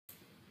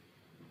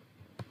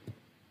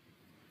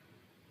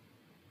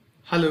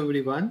Hello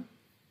everyone,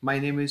 my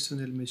name is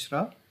Sunil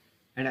Mishra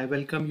and I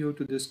welcome you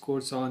to this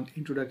course on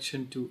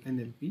Introduction to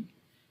NLP.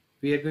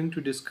 We are going to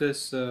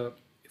discuss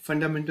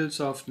fundamentals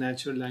of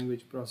natural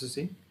language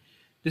processing.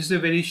 This is a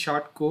very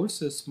short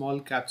course, a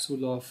small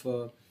capsule of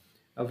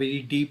a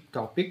very deep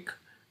topic.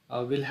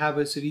 We'll have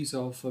a series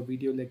of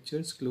video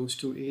lectures close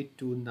to 8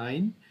 to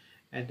 9,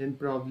 and then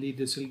probably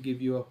this will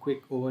give you a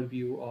quick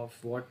overview of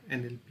what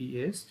NLP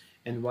is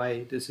and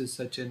why this is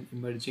such an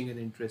emerging and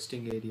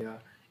interesting area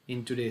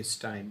in today's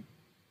time.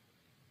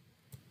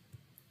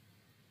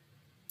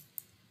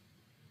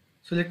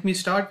 So let me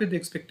start with the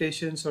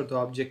expectations or the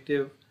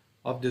objective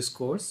of this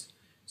course.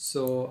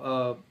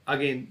 So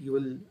again, you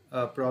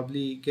will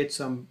probably get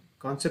some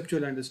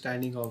conceptual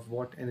understanding of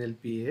what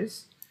NLP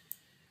is,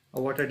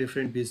 what are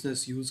different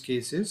business use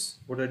cases,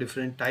 what are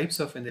different types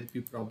of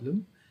NLP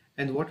problem,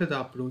 and what are the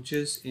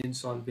approaches in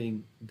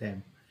solving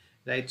them,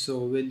 right? So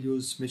we'll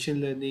use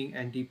machine learning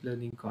and deep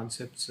learning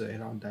concepts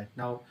around that.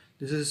 Now,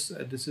 this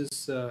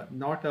is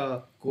not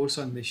a course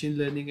on machine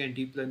learning and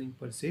deep learning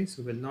per se,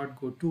 so we'll not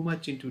go too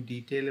much into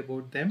detail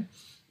about them,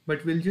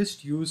 but we'll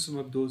just use some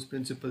of those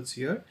principles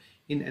here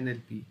in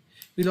NLP.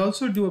 We'll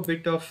also do a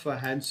bit of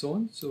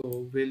hands-on,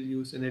 so we'll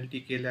use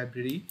NLTK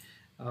library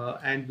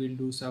and we'll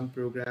do some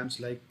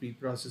programs like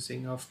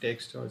pre-processing of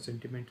text or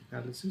sentiment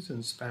analysis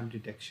and spam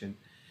detection.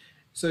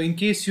 So in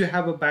case you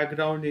have a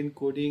background in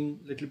coding,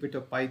 little bit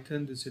of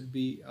Python, this will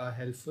be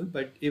helpful.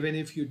 But even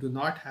if you do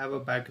not have a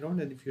background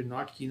and if you're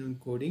not keen on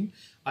coding,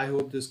 I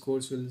hope this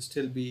course will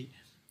still be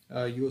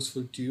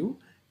useful to you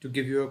to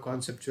give you a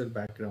conceptual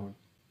background.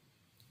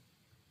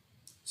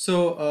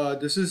 So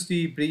this is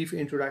the brief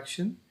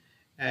introduction,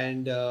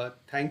 and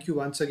thank you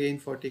once again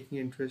for taking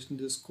interest in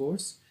this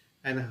course,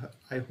 and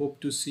I hope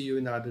to see you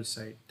in the other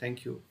side.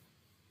 Thank you.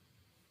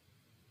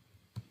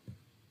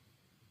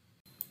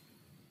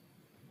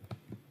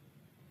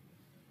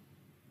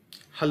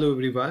 Hello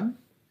everyone,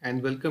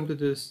 and welcome to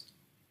this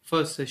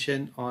first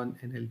session on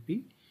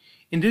NLP.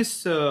 In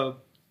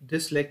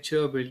this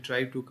lecture, we'll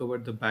try to cover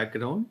the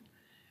background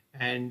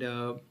and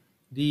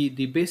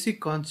the basic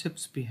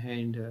concepts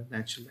behind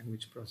natural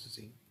language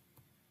processing.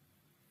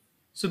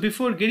 So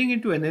before getting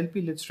into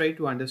NLP, let's try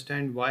to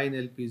understand why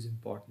NLP is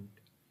important.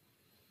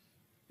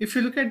 If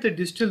you look at the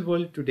digital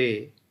world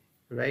today,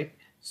 right,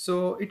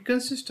 so it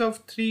consists of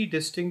three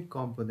distinct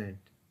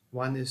components.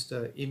 One is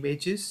the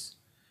images.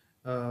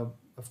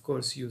 Of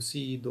course, you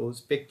see those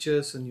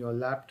pictures on your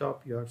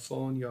laptop, your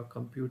phone, your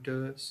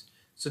computers.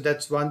 So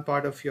that's one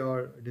part of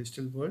your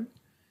digital world.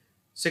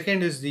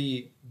 Second is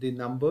the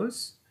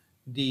numbers.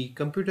 The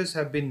computers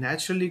have been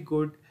naturally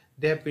good.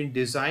 They have been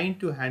designed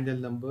to handle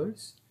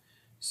numbers.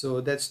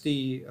 So that's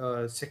the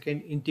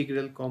second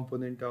integral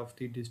component of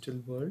the digital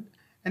world.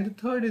 And the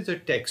third is the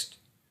text,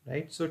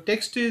 right? So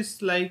text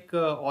is like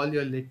all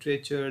your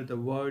literature, the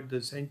word,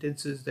 the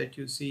sentences that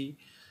you see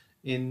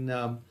in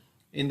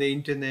the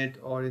internet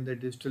or in the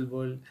digital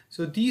world.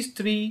 So these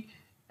three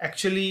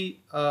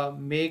actually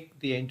make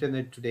the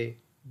internet today.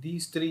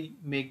 These three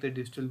make the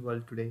digital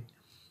world today.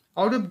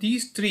 Out of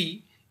these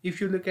three, if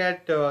you look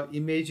at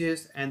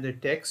images and the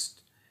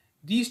text,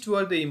 these two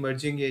are the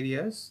emerging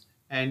areas,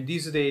 and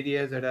these are the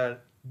areas that are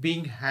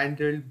being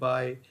handled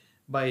by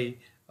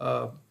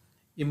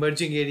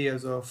emerging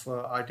areas of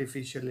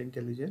artificial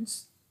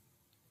intelligence.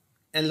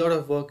 And a lot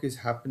of work is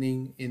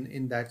happening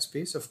in that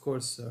space. Of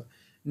course,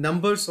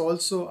 numbers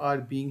also are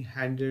being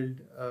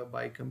handled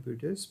by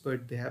computers,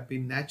 but they have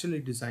been naturally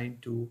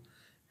designed to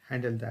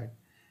handle that,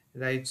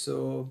 right?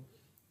 So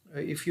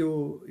if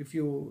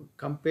you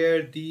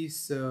compare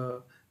these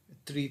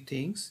three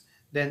things,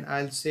 then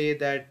I'll say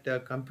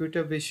that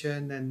computer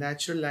vision and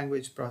natural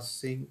language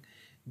processing,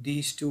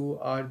 these two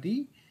are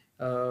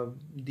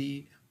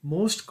the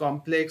most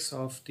complex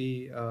of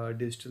the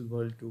digital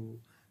world to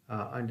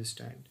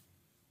understand.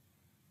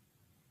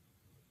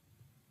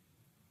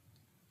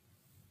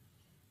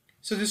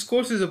 So this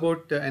course is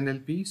about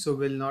NLP, so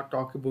we'll not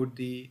talk about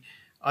the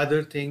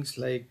other things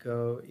like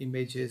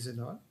images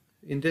and all.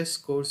 In this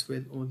course,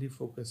 we'll only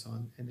focus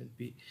on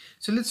NLP.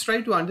 So let's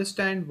try to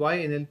understand why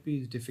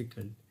NLP is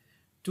difficult.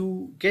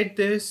 To get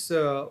this,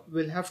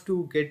 we'll have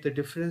to get the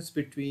difference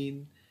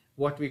between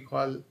what we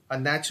call a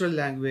natural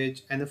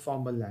language and a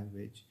formal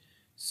language.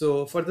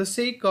 So for the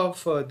sake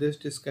of this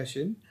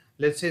discussion,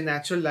 let's say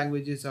natural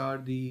languages are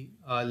the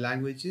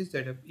languages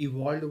that have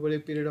evolved over a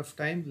period of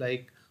time,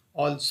 like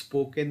all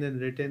spoken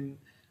and written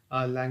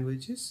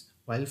languages,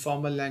 while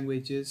formal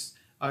languages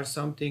are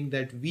something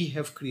that we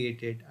have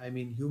created. I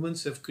mean,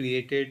 humans have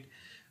created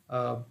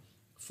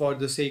for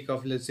the sake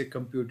of, let's say,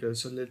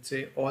 computers. So let's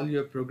say all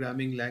your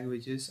programming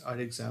languages are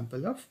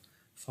example of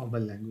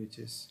formal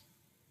languages.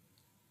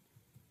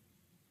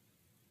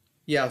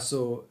 Yeah,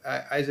 so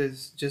as I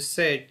just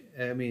said,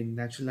 I mean,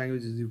 natural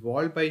language is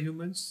evolved by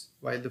humans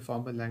while the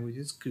formal language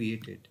is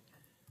created.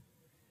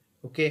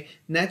 Okay,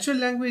 natural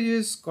language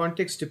is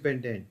context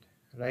dependent,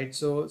 right?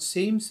 So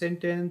same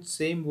sentence,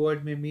 same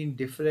word may mean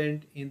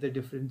different in the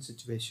different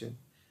situation,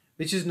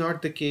 which is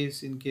not the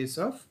case in case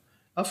of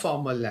a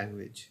formal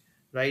language,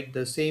 right?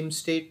 The same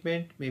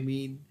statement may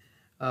mean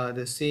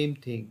the same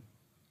thing.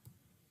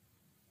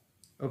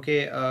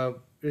 Okay,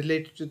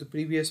 related to the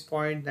previous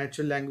point,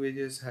 natural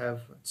languages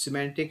have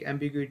semantic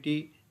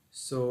ambiguity.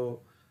 So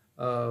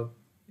uh,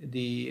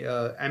 the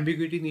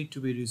ambiguity need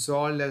to be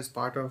resolved as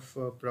part of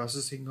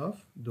processing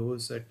of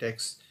those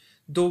texts.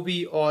 Though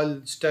we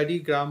all study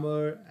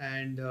grammar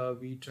and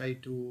we try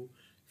to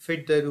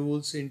fit the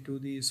rules into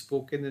the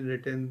spoken and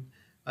written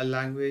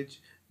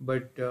language,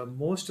 but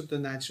most of the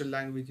natural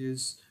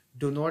languages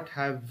do not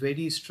have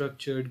very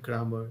structured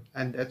grammar,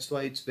 and that's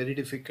why it's very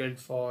difficult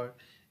for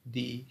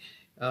the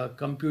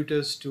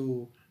computers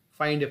to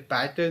find a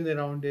pattern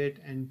around it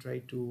and try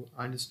to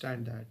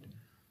understand that,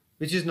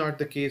 which is not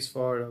the case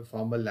for a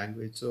formal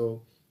language.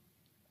 So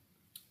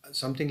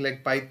something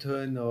like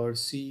Python or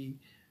C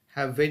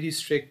have very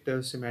strict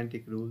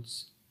semantic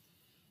rules.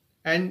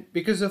 And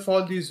because of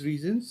all these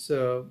reasons,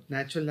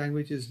 natural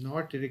language is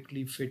not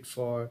directly fit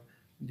for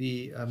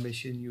the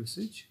machine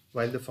usage,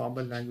 while the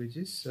formal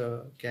languages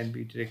can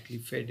be directly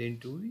fed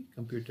into the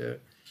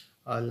computer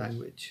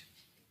language.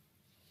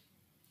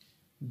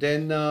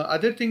 Then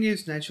other thing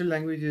is natural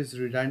language is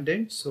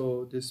redundant.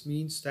 So this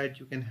means that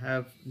you can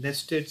have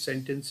nested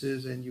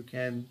sentences and you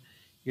can,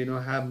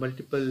 have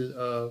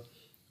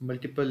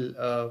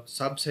multiple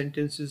sub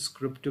sentences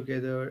grouped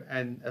together,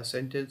 and a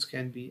sentence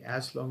can be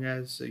as long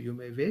as you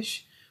may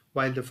wish,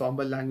 while the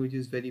formal language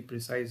is very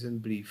precise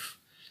and brief.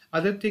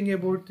 Other thing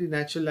about the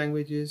natural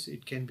languages,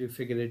 it can be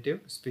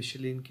figurative,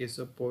 especially in case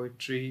of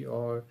poetry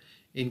or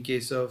in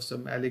case of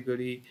some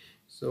allegory.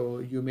 So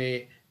you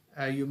may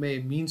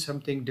mean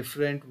something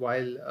different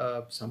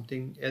while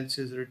something else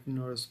is written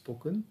or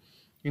spoken.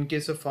 In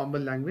case of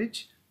formal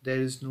language, there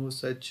is no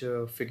such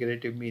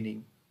figurative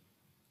meaning.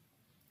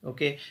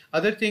 Okay.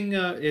 Other thing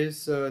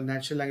is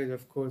natural language.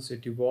 Of course,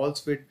 it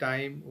evolves with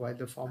time, while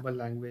the formal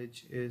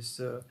language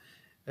is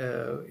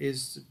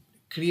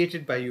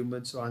created by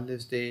humans. So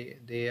unless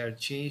they are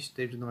changed,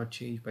 they do not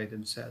change by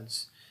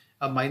themselves.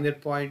 A minor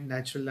point: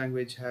 natural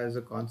language has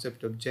a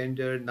concept of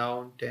gender,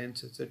 noun,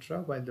 tense,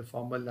 etc., while the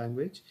formal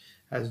language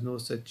has no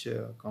such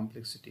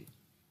complexity.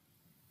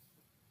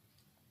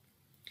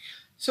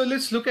 So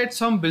let's look at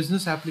some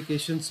business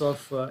applications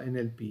of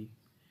NLP,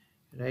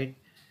 right?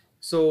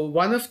 So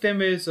one of them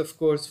is, of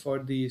course, for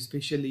the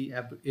specially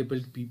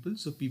abled people.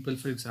 So people,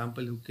 for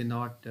example, who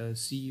cannot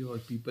see, or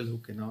people who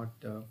cannot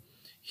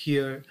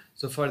hear.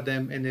 So for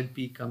them,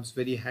 NLP comes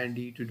very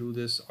handy to do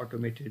this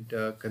automated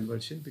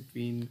conversion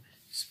between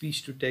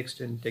speech to text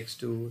and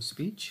text to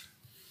speech.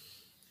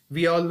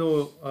 We all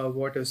know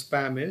what a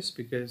spam is,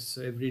 because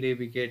every day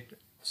we get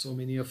so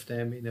many of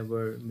them in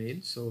our mail.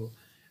 So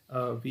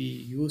we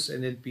use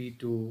NLP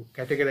to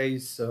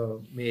categorize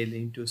mail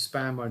into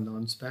spam or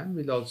non-spam.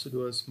 We'll also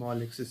do a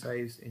small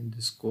exercise in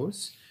this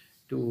course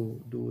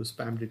to do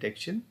spam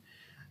detection.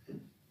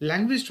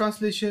 Language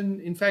translation,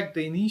 in fact,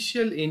 the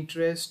initial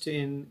interest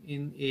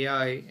in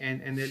AI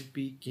and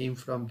NLP came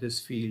from this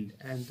field.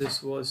 And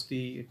this was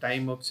the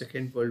time of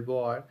Second World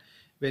War,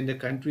 when the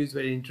countries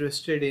were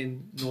interested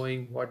in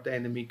knowing what the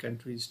enemy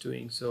country is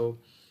doing. So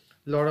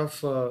a lot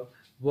of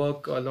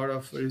work, a lot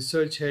of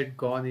research had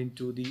gone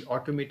into the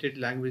automated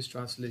language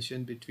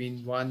translation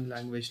between one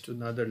language to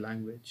another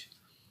language.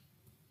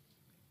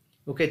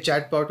 Okay,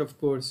 chatbot, of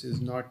course, is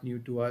not new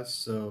to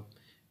us.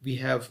 We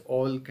have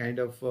all kind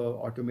of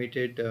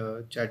automated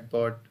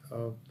chatbot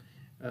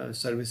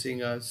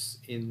servicing us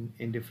in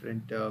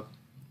different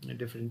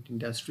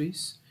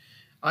industries.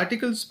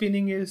 Article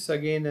spinning is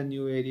again a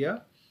new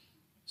area.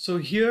 So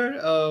here,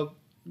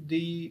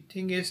 the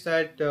thing is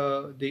that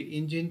the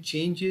engine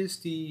changes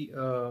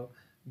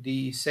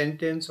the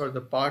sentence or the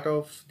part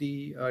of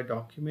the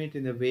document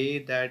in a way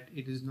that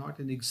it is not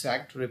an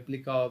exact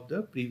replica of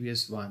the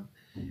previous one,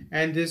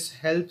 and this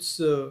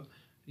helps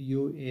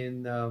you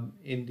in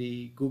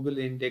the Google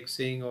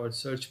indexing or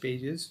search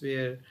pages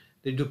where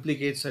the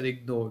duplicates are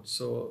ignored.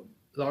 So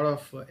a lot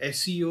of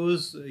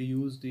SEOs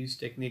use these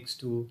techniques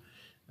to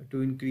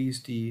increase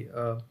the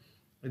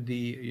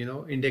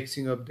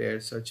indexing of their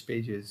search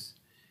pages.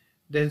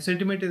 Then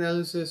sentiment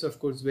analysis, of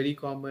course, very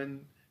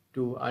common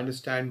to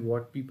understand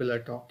what people are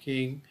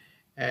talking,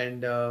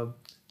 and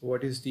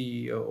what is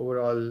the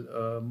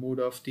overall mood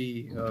of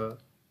the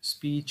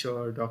speech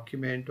or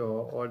document,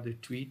 or the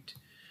tweet.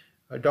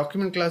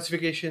 Document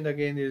classification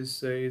again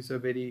is a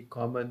very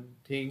common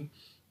thing.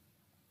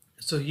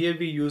 So here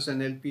we use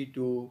NLP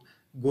to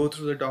go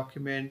through the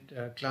document,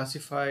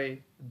 classify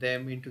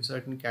them into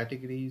certain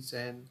categories,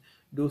 and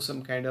do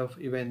some kind of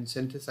even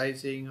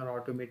synthesizing or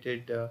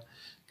automated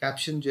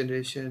caption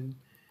generation.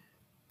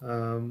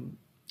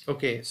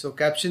 Okay, so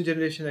caption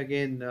generation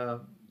again,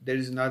 there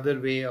is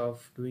another way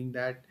of doing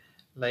that.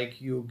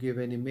 Like you give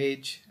an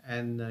image,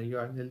 and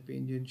your NLP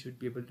engine should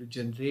be able to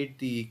generate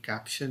the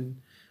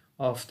caption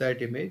of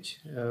that image.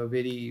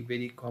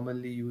 Very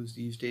commonly used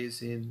these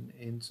days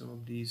in some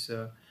of these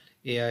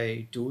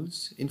AI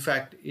tools. In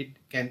fact, it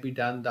can be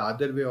done the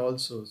other way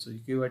also. So you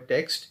give a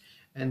text,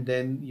 and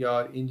then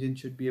your engine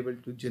should be able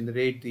to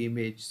generate the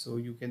image. So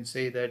you can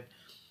say that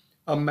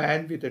a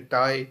man with a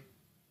tie,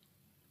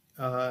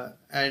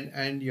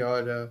 and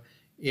your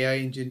AI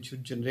engine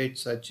should generate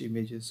such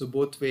images. So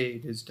both way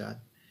it is done.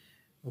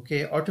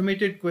 Okay,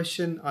 automated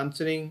question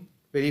answering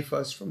very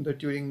first from the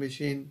Turing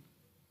machine.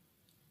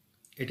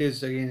 It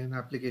is again an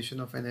application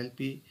of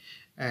NLP,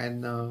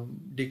 and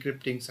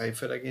decrypting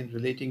cipher again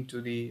relating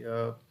to the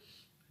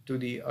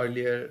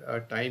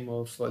earlier time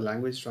of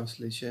language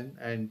translation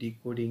and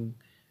decoding,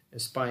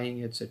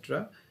 spying,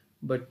 etc.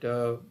 But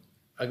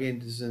again,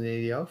 this is an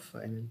area of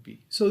NLP.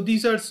 So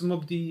these are some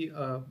of the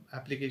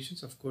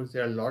applications. Of course,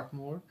 there are a lot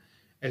more.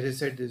 As I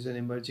said, this is an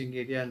emerging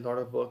area and a lot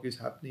of work is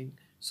happening.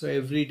 So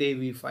every day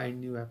we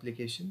find new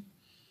application.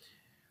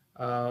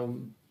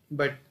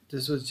 But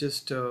this was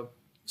just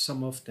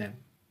some of them.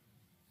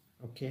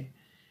 Okay.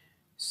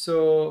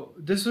 So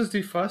this was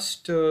the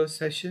first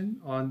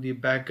session on the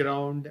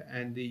background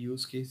and the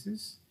use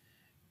cases,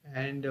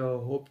 and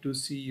hope to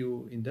see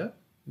you in the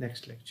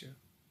next lecture.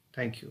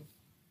 Thank you.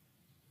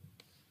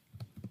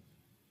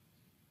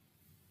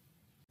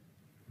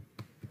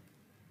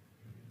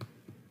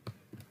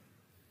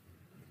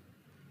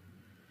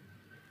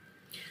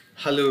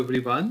 Hello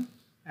everyone,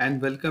 and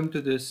welcome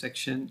to this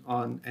section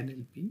on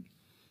NLP.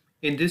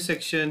 In this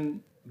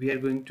section, we are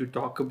going to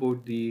talk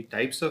about the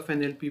types of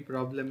NLP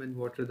problem and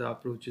what are the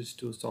approaches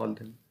to solve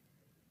them.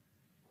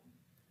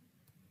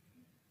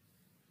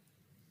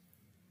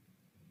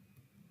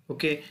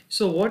 Okay,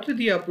 so what are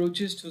the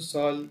approaches to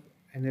solve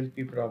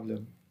NLP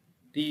problem?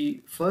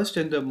 The first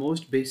and the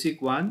most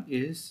basic one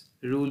is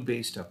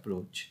rule-based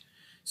approach.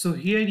 So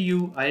here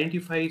you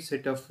identify a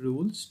set of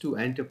rules to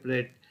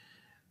interpret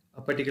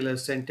a particular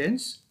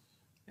sentence,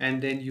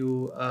 and then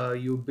you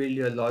build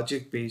your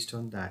logic based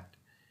on that,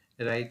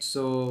 right?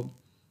 So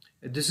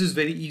this is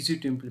very easy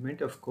to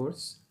implement. Of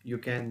course, you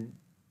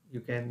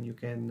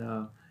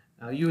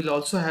will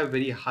also have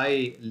very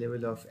high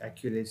level of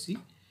accuracy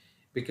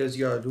because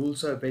your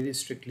rules are very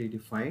strictly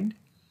defined.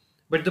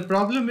 But the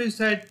problem is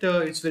that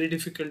it's very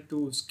difficult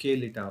to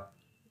scale it up.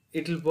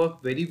 It will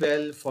work very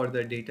well for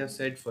the data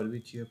set for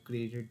which you have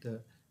created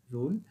the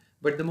rule.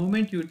 But the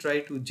moment you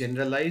try to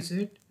generalize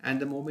it and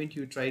the moment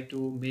you try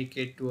to make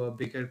it to a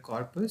bigger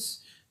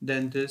corpus,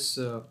 then this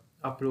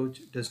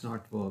approach does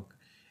not work.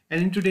 And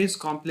in today's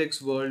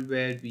complex world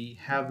where we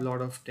have a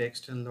lot of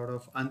text and a lot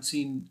of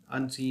unseen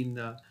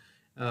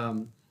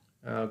um,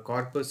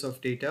 corpus of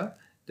data,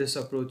 this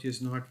approach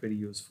is not very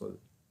useful.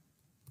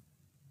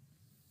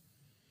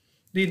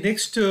 The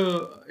next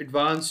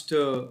advanced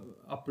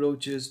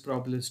approach is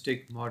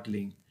probabilistic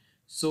modeling.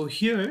 So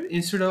here,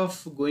 instead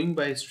of going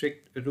by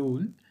strict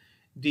rule,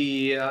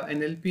 the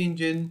NLP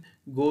engine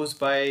goes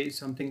by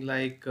something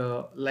like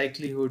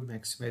likelihood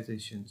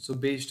maximization. So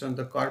based on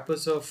the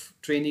corpus of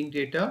training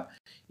data,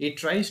 it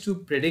tries to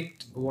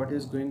predict what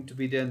is going to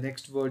be the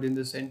next word in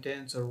the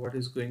sentence or what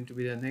is going to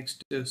be the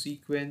next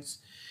sequence,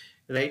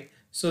 right?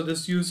 So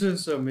this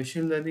uses a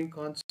machine learning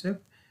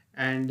concept,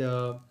 and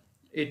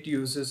it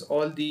uses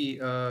all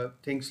the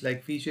things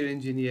like feature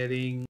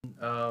engineering,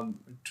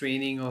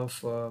 training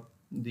of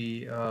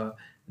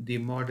the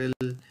model,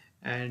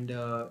 and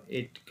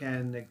it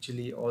can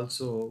actually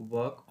also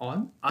work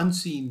on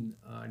unseen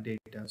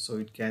data. So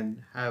it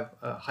can have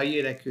a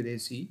higher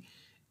accuracy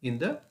in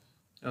the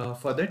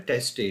for the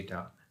test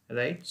data,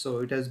 right? So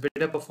it has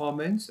better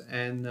performance,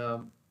 and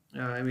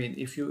I mean,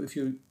 if you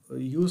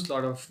use a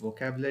lot of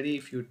vocabulary,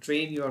 if you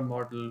train your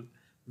model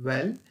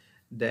well,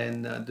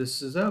 then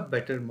this is a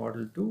better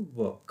model to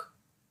work.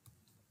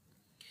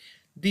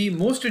 The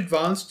most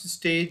advanced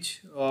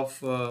stage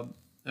of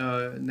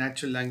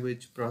natural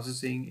language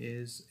processing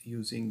is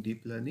using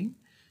deep learning.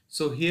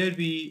 So here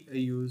we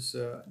use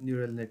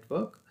neural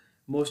network,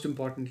 most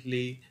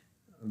importantly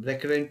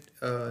recurrent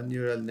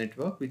neural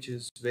network, which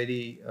is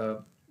very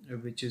well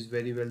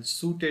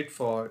suited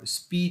for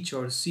speech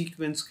or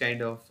sequence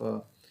kind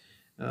of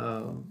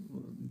uh,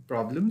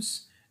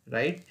 problems,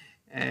 right?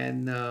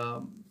 And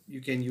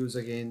you can use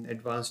again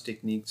advanced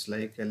techniques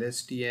like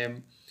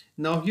LSTM.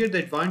 Now here the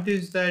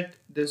advantage is that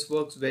this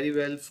works very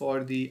well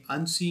for the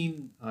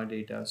unseen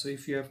data. So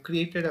if you have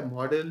created a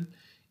model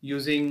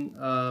using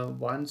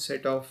one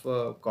set of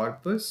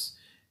corpus,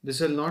 this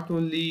will not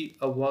only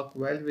work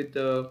well with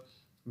the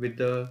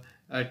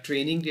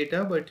training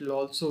data, but it will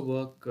also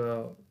work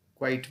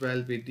quite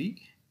well with the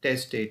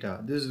test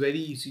data. This is very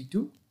easy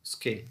to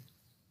scale.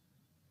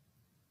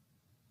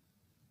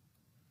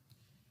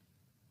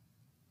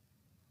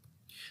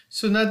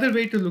 So another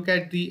way to look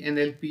at the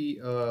NLP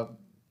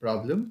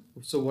problem.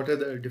 So what are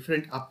the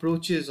different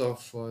approaches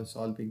of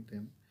solving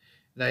them,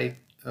 right?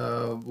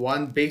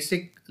 One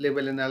basic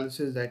level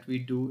analysis that we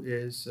do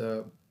is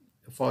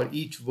for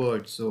each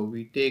word. So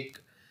we take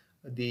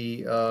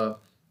the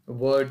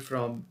word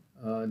from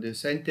the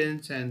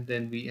sentence and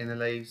then we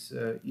analyze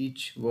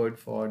each word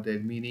for their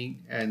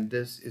meaning, and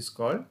this is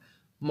called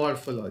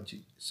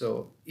morphology.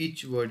 So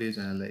each word is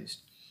analyzed.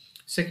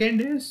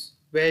 Second is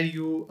where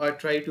you are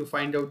trying to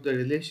find out the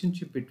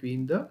relationship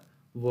between the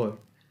word.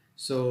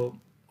 So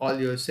all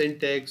your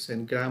syntax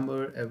and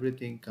grammar,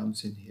 everything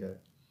comes in here.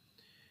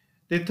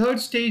 The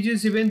third stage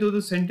is even though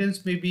the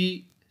sentence may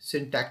be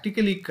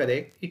syntactically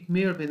correct, it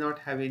may or may not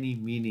have any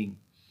meaning,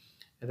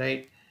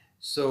 right?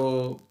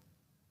 So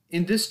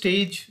in this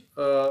stage,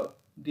 the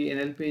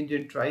NLP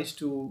engine tries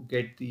to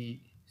get the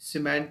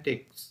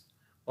semantics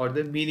or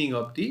the meaning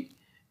of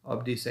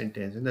the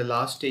sentence. And the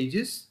last stage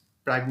is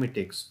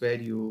pragmatics,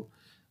 where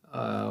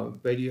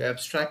you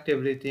abstract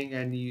everything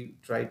and you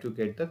try to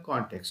get the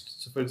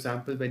context. So, for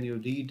example, when you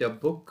read a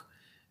book,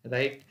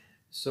 right?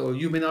 So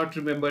you may not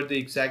remember the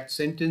exact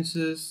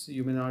sentences,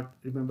 you may not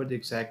remember the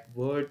exact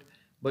word,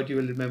 but you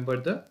will remember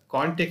the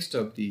context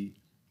of the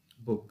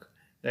book,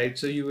 right?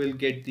 So you will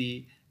get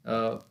the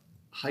uh,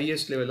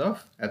 highest level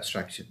of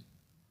abstraction.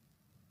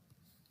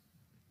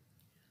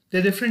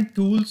 There are different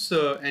tools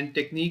and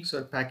techniques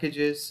or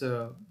packages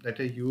that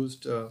are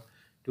used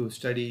to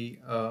study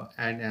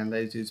and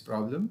analyze this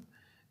problem.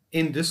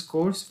 In this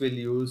course, we'll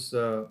use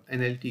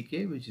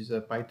NLTK, which is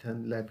a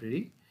Python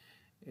library.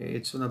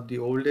 It's one of the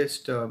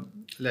oldest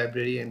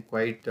library and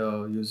quite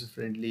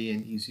user-friendly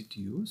and easy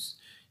to use.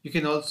 You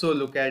can also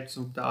look at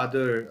some of the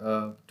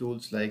other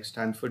tools like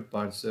Stanford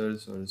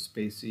parsers or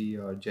Spacey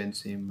or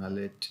Gensim,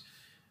 Mallet,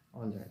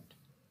 all that.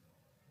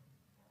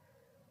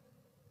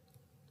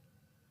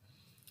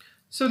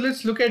 So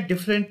let's look at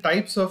different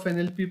types of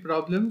NLP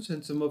problems,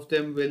 and some of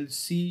them we'll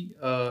see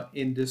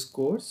in this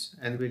course,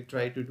 and we'll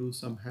try to do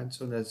some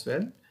hands-on as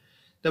well.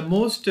 The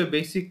most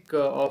basic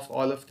of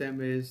all of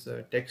them is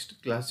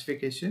text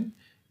classification,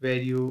 where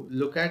you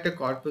look at a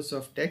corpus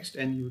of text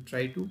and you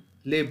try to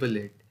label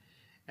it.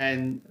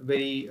 And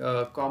very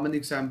common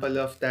example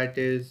of that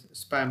is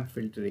spam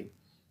filtering.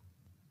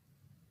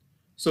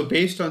 So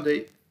based on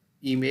the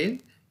email,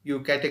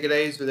 you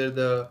categorize whether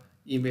the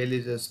email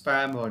is a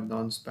spam or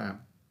non-spam.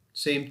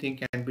 Same thing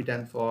can be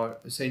done for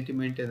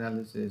sentiment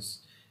analysis,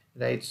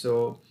 right?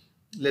 So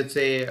let's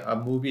say a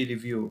movie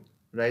review,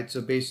 right?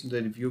 So based on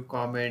the review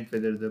comment,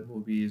 whether the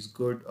movie is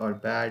good or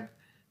bad.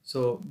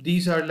 So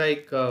these are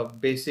like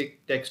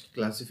basic text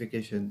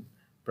classification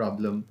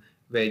problem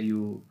where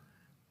you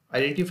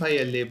identify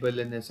a label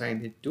and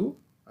assign it to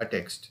a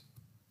text.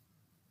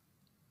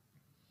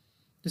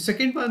 The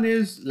second one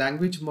is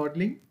language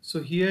modeling.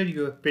 So here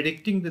you are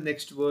predicting the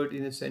next word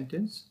in a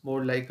sentence,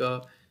 more like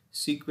a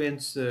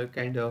sequence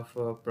kind of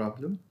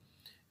problem,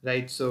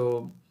 right?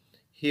 So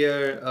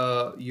here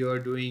you are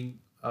doing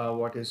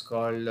what is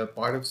called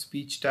part of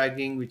speech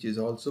tagging, which is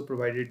also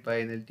provided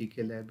by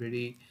NLTK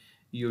library.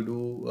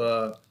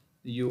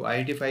 You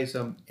identify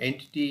some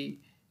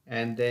entity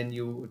and then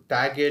you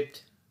tag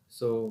it.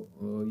 So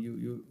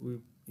you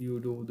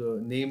do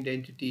the named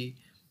entity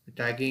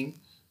tagging,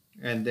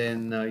 and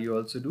then you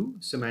also do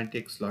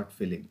semantic slot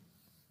filling.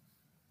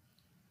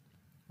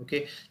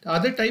 Okay, the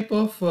other type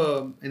of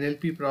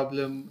NLP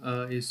problem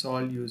is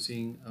solved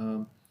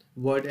using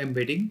word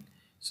embedding.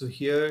 So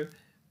here,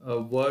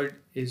 word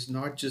is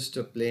not just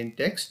a plain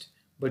text,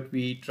 but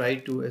we try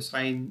to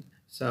assign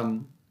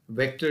some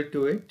vector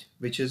to it,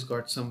 which has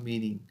got some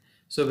meaning.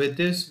 So with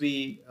this,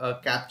 we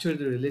capture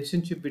the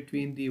relationship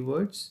between the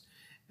words,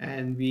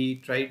 and we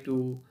try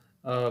to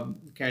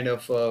kind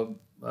of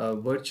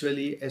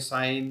virtually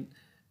assign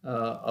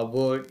a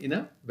word in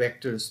a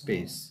vector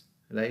space,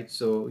 right?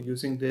 So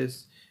using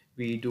this,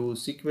 we do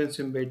sequence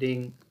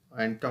embedding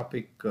and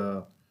topic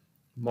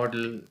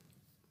model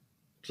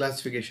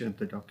classification of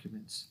the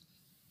documents.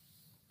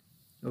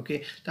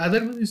 Okay, the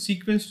other one is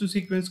sequence to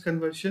sequence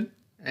conversion,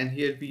 and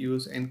here we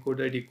use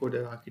encoder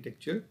decoder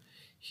architecture.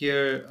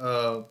 Here,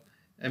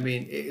 I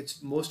mean,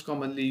 it's most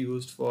commonly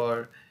used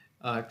for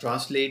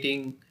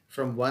translating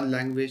from one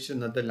language to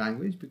another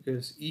language,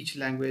 because each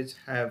language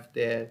have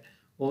their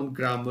own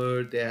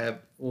grammar, they have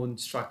own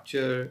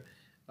structure.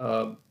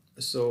 Uh,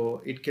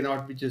 so it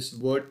cannot be just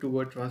word to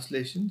word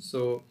translation.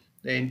 So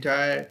the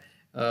entire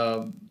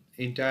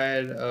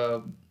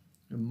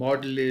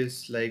model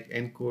is like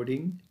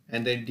encoding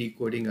and then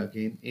decoding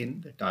again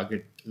in the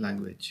target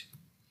language.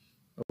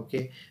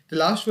 Okay, the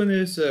last one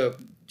is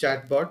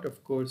chatbot.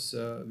 Of course,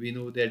 we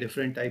know there are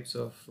different types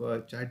of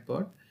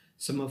chatbot.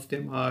 Some of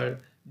them are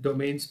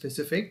domain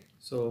specific.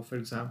 So, for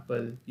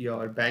example,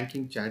 your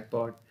banking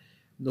chatbot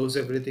knows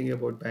everything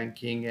about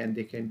banking, and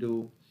it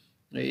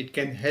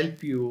can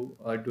help you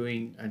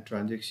doing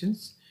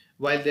transactions.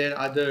 While there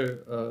are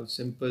other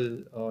simple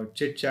or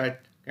chit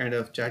chat kind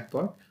of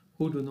chatbot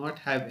who do not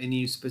have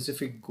any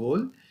specific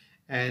goal,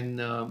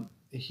 and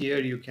here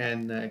you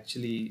can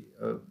actually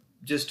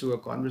just do a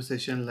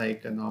conversation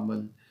like a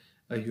normal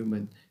a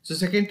human. So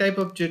second type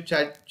of chit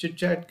chat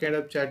kind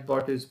of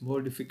chatbot is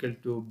more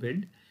difficult to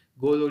build.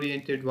 Goal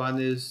oriented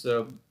one is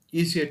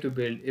easier to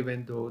build,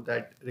 even though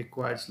that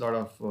requires a lot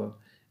of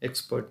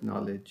expert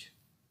knowledge.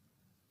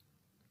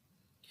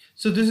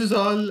 So this is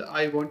all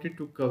I wanted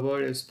to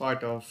cover as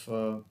part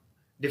of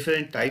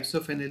different types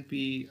of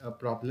NLP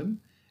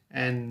problem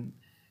and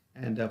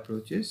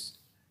approaches.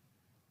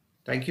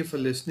 Thank you for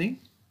listening,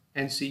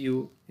 and see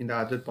you in the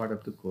other part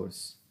of the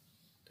course.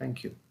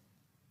 Thank you.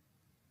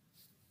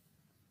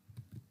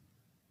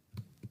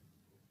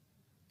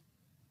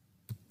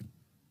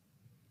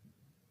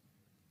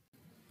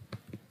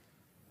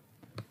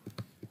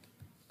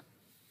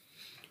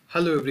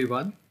 Hello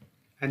everyone,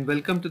 and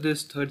welcome to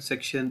this third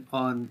section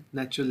on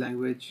natural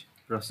language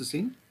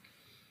processing.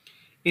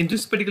 In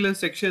this particular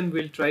section,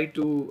 we'll try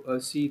to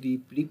see the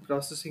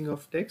pre-processing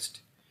of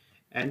text,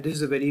 and this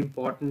is a very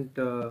important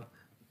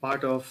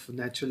part of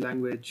natural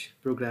language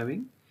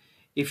programming.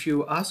 If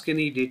you ask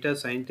any data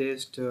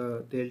scientist,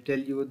 they'll tell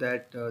you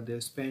that they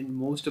spend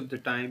most of the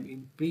time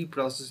in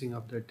pre-processing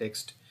of the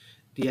text.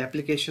 The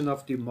application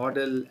of the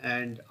model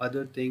and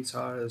other things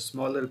are a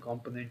smaller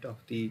component of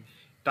the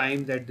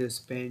time that they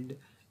spend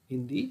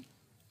in the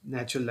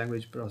natural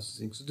language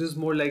processing. So this is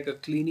more like a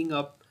cleaning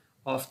up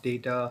of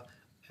data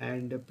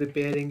and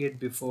preparing it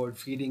before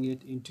feeding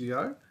it into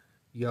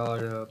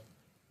your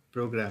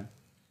program.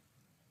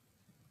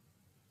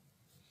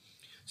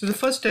 So the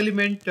first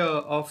element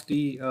of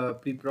the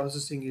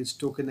pre-processing is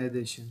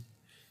tokenization.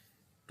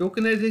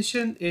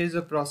 Tokenization is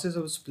a process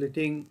of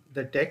splitting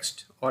the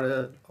text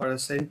or a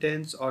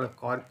sentence or a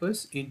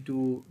corpus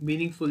into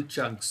meaningful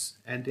chunks,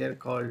 and they are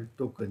called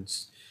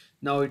tokens.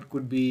 Now it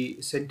could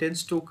be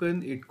sentence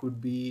token, it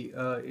could be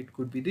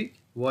the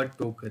word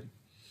token.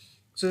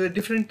 So there are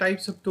different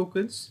types of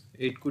tokens.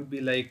 It could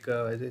be like,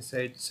 as I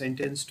said,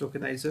 sentence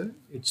tokenizer.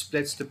 It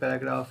splits the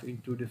paragraph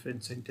into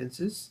different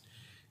sentences.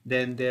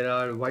 Then there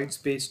are white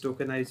space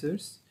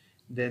tokenizers.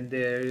 Then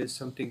there is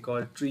something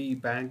called tree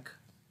bank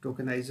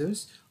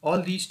tokenizers.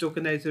 All these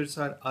tokenizers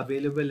are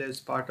available as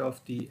part of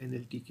the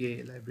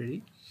NLTK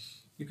library.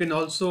 You can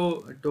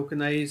also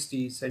tokenize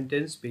the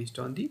sentence based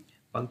on the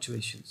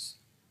punctuations.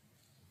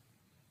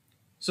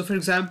 So for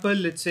example,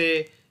 let's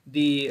say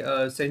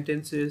the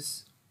sentence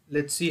is,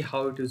 let's see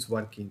how it is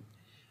working.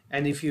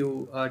 And if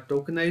you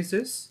tokenize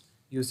this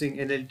using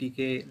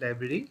NLTK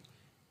library,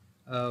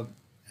 uh,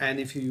 and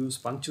if you use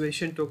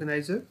punctuation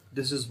tokenizer,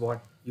 this is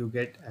what you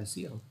get as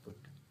the output,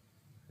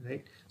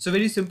 right? So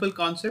very simple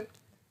concept.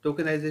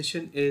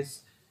 Tokenization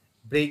is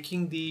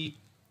breaking the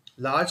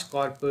large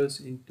corpus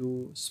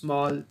into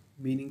small,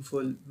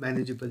 meaningful,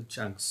 manageable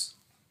chunks.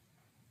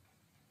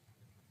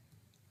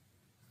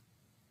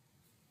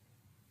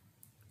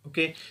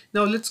 Okay,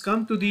 now let's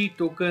come to the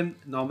token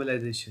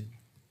normalization,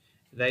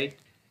 right?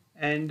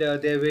 And there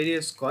are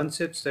various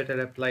concepts that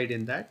are applied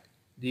in that.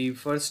 The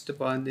first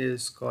one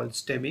is called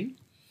stemming.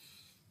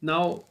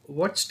 Now,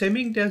 what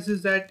stemming does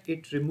is that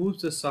it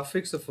removes the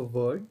suffix of a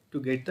word to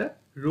get the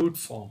root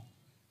form,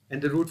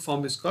 and the root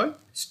form is called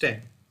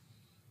stem,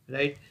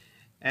 right?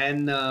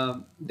 And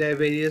there are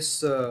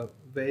various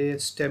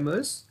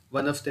stemmers.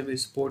 One of them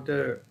is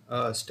Porter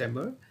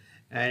stemmer,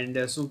 and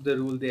some of the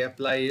rule they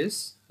apply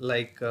is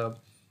like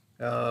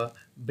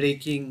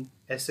breaking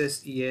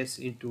SSES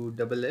into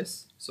double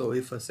S. So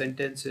if a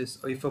sentence is,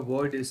 or if a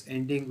word is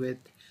ending with,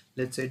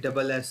 let's say,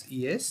 double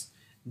SES,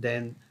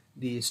 then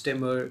the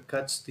stemmer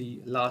cuts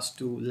the last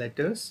two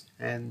letters,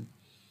 and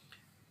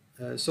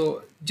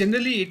so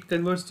generally it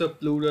converts the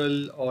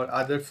plural or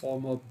other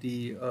form of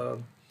the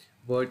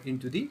word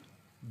into the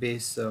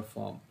base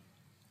form.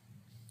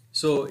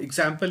 So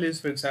example is,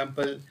 for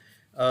example,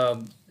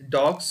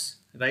 dogs,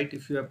 right?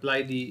 If you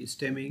apply the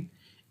stemming,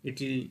 it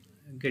will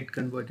get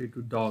converted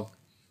to dog.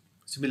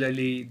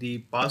 Similarly, the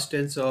past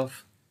tense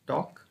of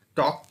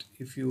talked,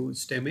 if you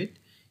stem it,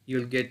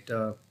 you'll get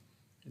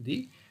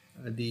the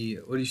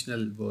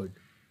original word.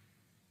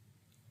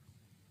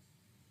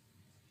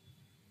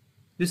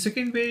 The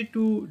second way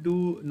to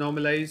do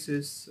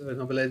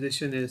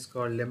normalization is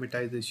called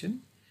lemmatization.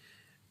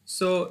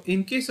 So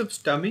in case of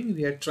stemming,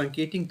 we are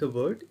truncating the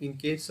word. In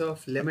case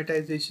of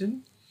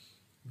lemmatization,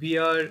 we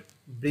are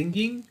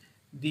bringing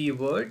the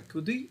word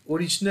to the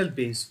original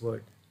base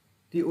word,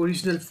 the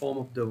original form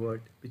of the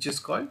word, which is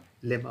called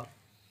lemma.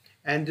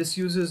 And this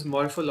uses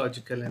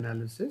morphological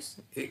analysis.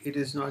 It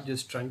is not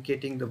just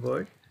truncating the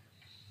word,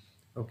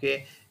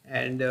 okay?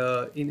 And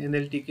in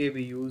NLTK,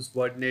 we use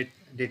WordNet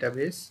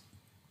database.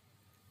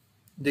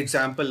 The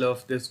example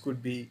of this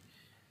could be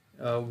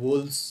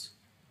wolves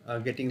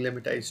getting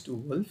lemmatized to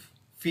wolf,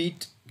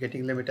 feet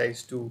getting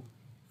lemmatized to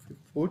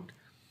foot.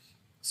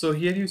 So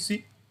here you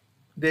see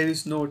there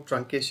is no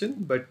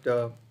truncation, but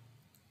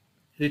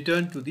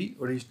return to the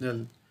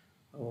original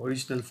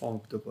form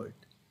of the word.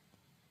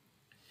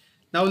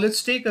 Now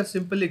let's take a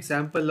simple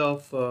example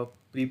of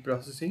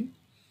pre-processing.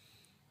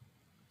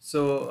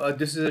 So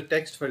this is a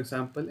text, for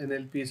example.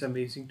 NLP is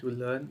amazing to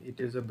learn. It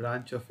is a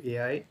branch of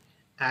AI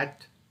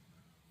at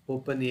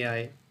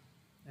OpenAI,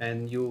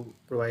 and you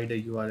provide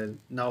a URL.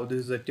 Now this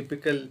is a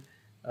typical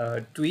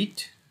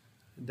tweet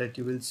that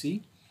you will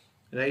see,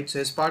 right? So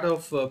as part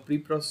of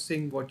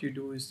pre-processing, what you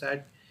do is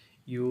that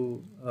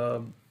you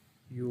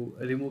you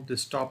remove the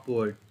stop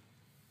word.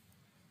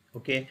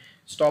 Okay,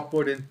 stop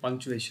word and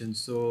punctuation.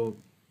 So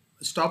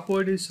stop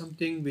word is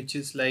something which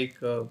is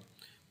like a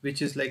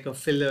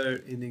filler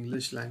in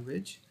English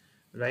language,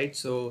 right?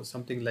 So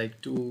something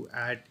like to,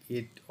 at,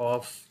 it,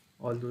 off,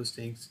 all those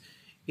things.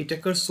 It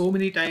occurs so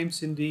many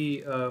times in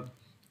the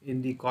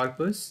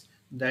corpus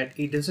that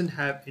it doesn't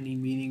have any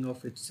meaning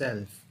of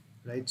itself,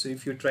 right? So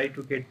if you try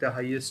to get the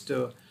highest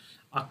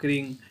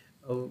occurring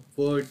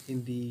word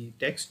in the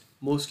text,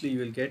 mostly you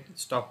will get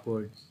stop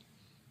words.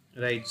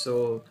 Right,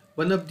 so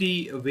one of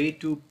the way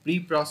to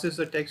pre-process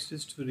the text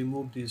is to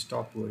remove these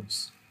stop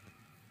words.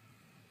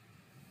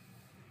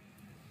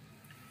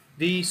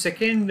 The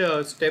second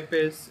step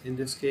is, in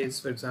this case,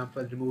 for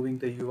example, removing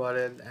the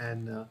URL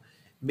and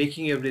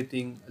making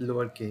everything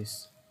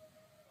lowercase,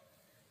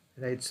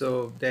 right?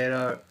 So there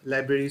are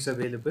libraries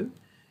available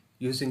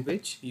using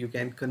which you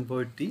can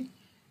convert the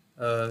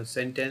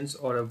sentence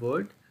or a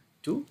word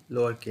to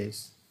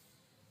lowercase.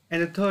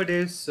 And the third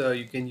is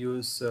you can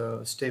use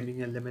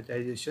stemming and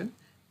lemmatization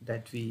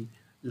that we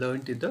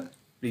learned in the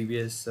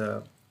previous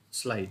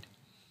slide,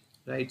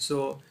 right?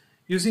 So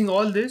using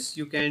all this,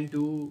 you can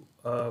do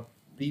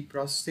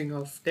pre-processing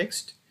of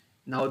text.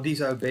 Now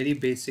these are very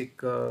basic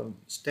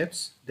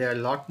steps. There are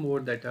a lot more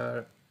that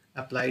are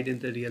applied in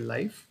the real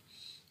life,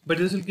 but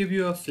this will give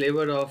you a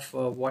flavor of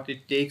what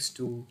it takes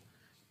to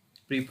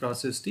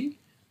pre-process the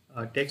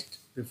text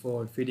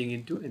before feeding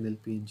into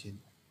NLP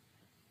engine.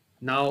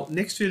 Now,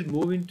 next we'll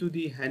move into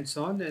the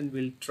hands-on and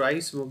we'll try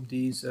some of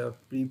these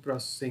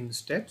pre-processing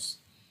steps,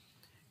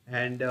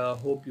 and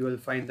hope you will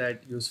find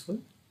that useful.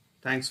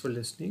 Thanks for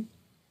listening.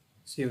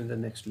 See you in the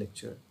next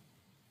lecture.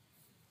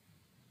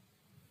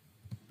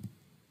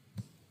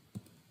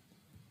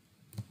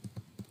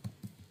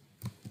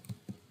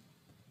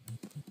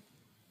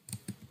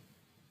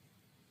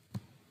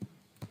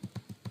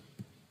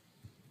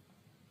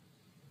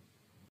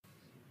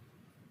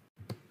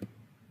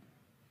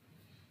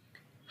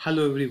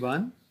 Hello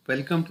everyone.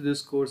 Welcome to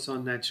this course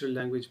on natural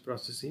language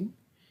processing.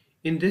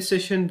 In this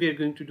session, we are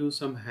going to do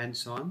some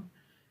hands-on.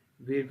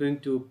 We are going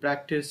to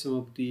practice some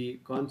of the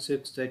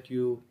concepts that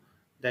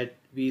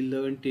we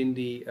learned in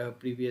the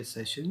previous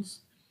sessions,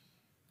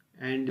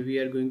 and we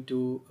are going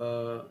to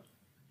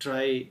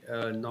try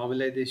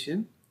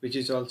normalization, which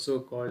is also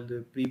called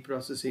the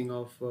pre-processing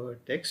of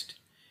text.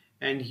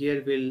 And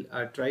here we'll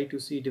try to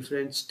see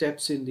different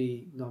steps in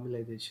the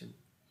normalization.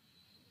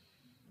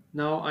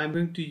 Now I'm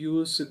going to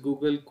use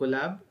Google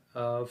Colab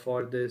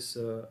for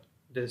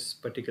this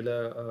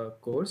particular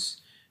course.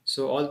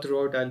 So all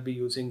throughout I'll be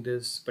using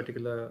this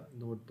particular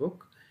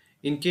notebook.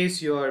 In case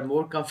you are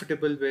more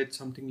comfortable with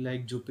something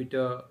like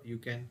Jupyter, you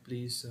can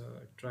please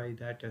try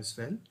that as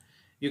well.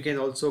 You can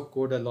also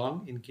code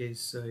along in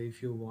case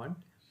if you want.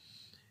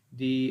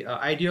 The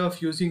idea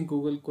of using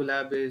Google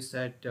Colab is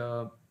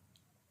that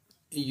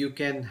you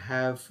can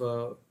have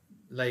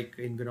like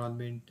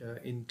environment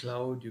in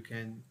cloud. You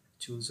can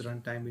choose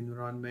runtime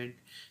environment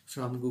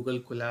from Google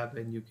Colab,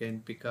 and you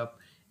can pick up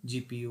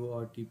GPU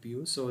or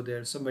TPU. So there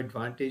are some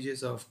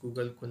advantages of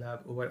Google Colab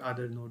over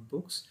other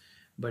notebooks,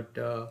 but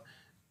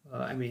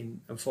I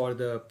mean, for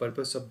the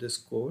purpose of this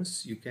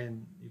course, you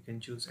can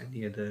choose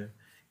any other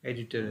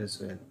editor as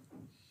well.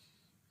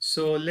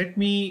 So let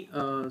me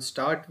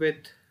start with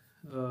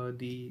uh,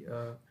 the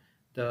uh,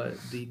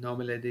 the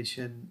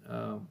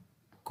normalization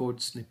code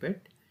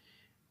snippet.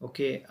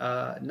 Okay,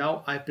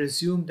 now I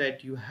presume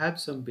that you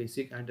have some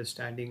basic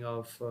understanding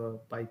of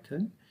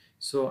Python.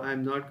 So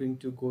I'm not going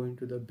to go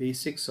into the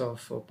basics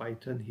of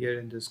Python here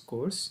in this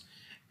course,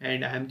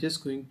 and I'm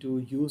just going to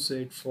use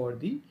it for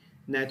the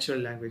natural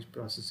language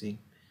processing.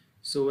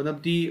 So one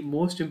of the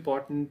most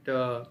important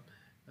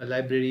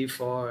library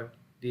for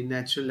the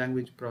natural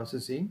language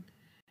processing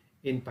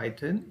in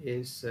Python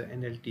is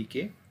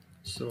NLTK.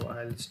 So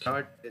I'll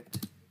start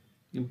with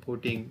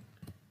importing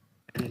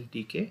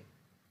NLTK.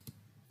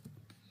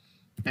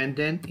 And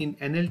then in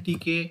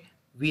NLTK,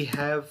 we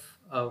have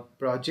a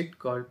project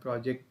called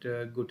Project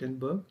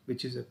Gutenberg,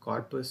 which is a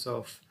corpus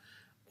of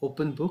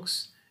open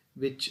books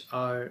which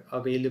are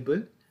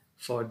available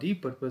for the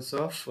purpose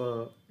of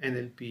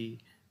NLP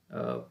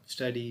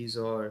studies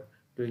or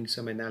doing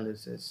some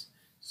analysis.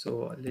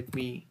 So let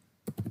me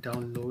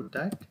download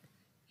that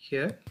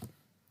here.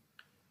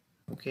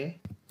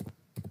 Okay.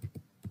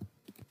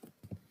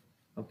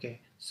 Okay.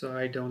 So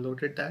I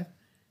downloaded that.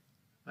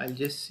 I'll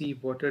just see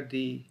what are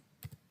the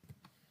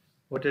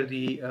what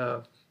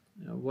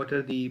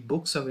are the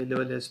books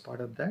available as part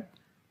of that.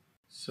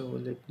 So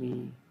let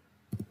me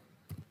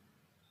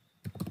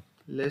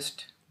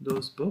list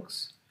those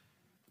books.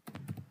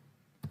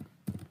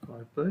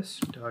 Corpus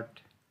dot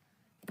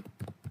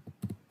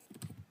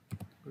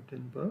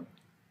Gutenberg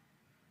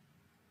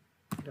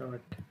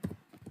dot.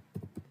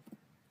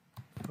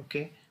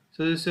 Okay,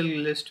 so this will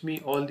list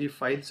me all the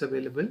files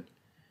available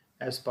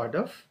as part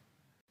of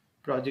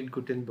Project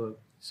Gutenberg.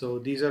 So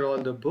these are all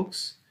the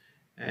books,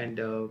 and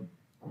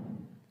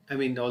I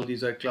mean, all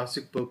these are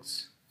classic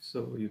books,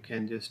 so you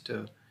can just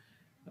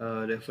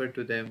refer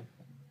to them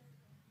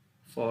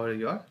for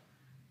your,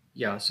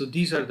 yeah. So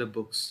these are the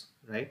books,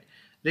 right?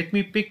 Let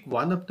me pick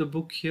one of the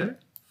book here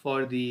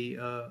for the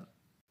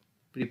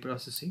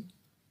pre-processing.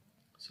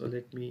 So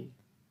let me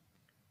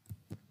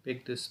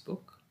pick this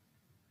book,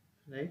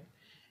 right?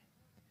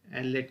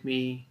 And let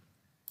me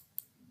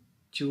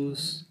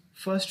choose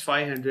first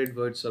 500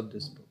 words of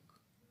this book.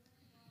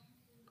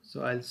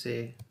 So I'll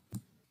say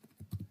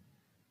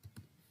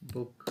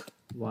book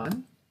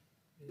 1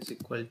 is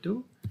equal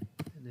to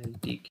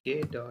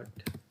NLTK dot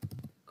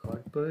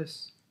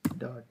corpus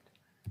dot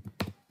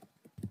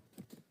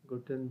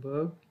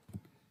Gutenberg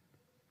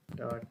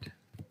dot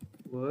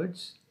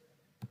words.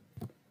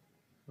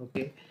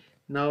 Okay,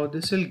 now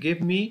this will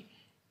give me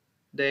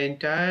the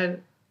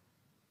entire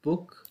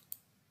book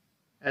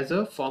as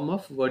a form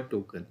of word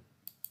token.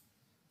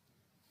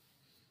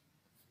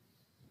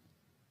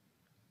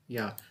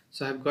 Yeah,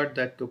 so I've got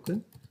that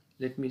token.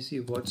 Let me see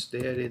what's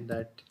there in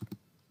that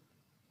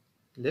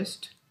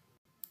list.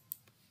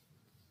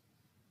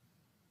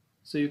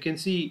 So you can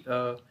see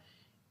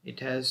it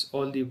has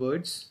all the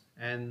words,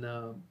 and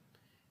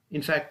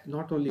in fact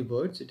not only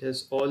words, it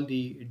has all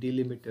the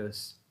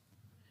delimiters,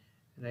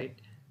 right?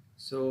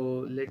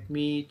 So let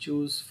me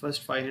choose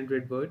first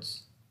 500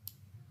 words.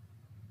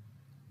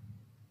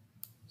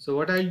 So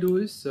what I'll do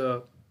is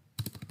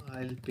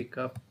I'll pick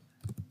up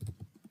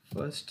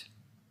first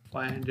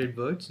 500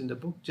 words in the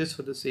book just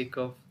for the sake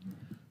of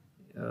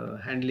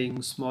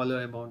handling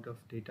smaller amount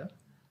of data.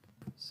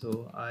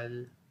 So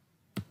I'll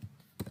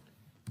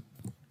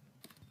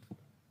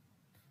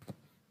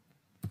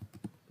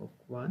book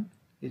 1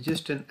 is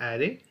just an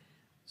array,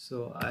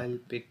 so I'll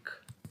pick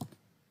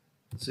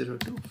 0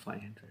 to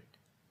 500.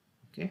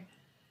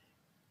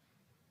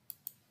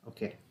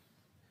 Okay,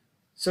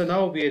 so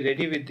now we are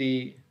ready with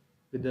the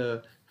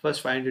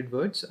first 500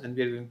 words, and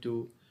we are going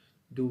to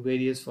do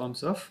various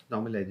forms of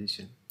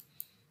normalization.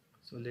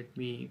 So let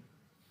me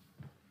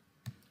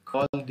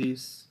call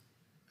these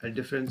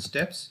different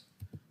steps.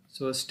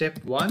 So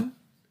step 1,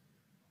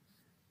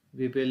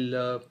 we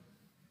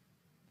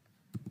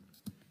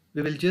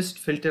will just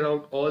filter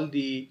out all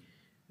the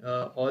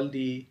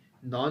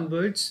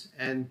non-words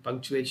and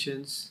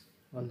punctuations,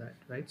 all that,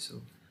 right?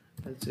 So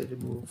I'll say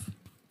remove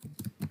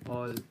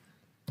all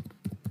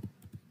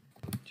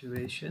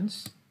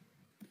punctuations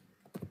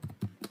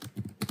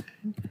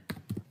and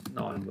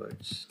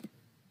non-words.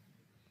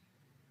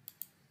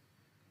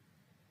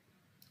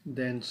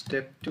 Then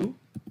step 2,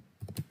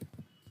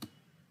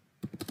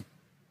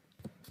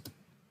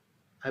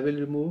 I will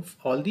remove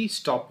all the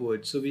stop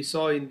words. So we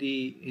saw in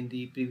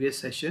the previous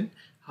session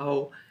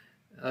how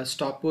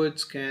stop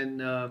words can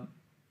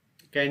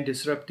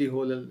disrupt the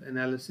whole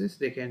analysis.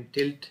 They can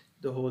tilt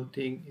the whole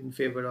thing in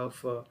favor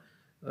of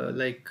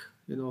like,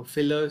 you know,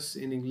 fillers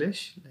in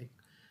English, like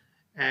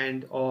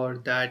and, or,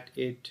 that,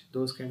 it,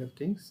 those kind of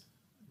things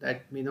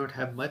that may not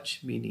have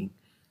much meaning.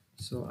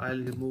 So I'll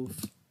remove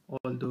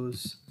all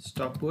those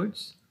stop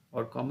words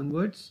or common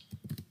words.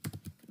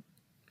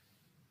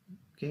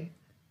 Okay,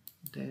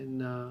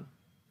 then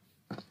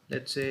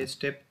let's say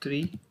step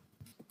 3.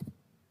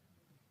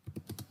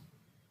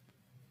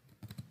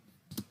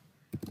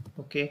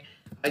 Okay,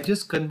 I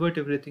just convert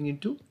everything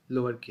into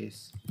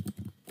lowercase.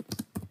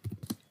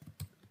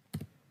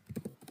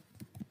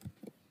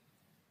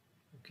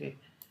 Okay,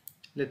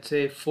 let's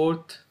say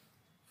fourth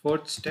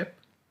step,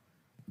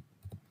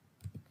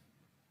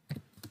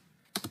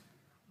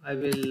 I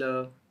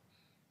will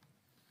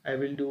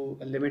do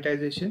a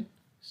lemmatization.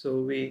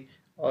 So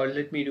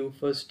let me do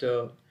first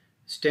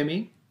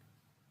stemming.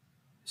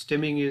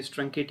 Stemming is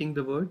truncating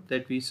the word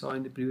that we saw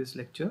in the previous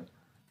lecture.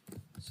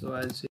 So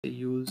I'll say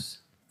use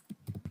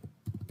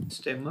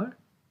stemmer.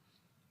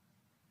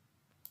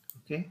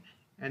 Okay,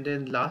 and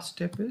then last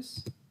step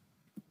is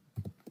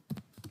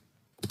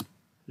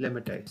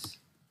lemmatize.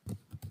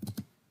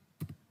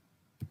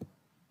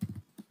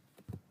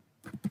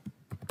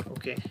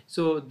 Okay,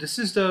 so this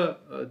is a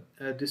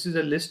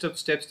list of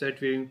steps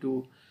that we're going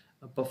to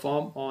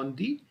perform on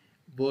the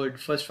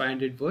first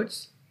 500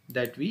 words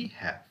that we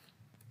have.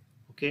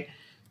 Okay,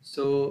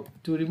 so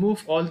to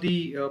remove all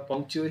the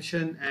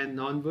punctuation and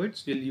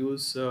non-words, we'll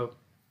use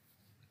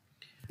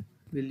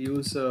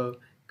a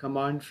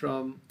command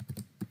from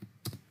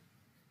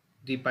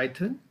the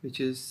Python,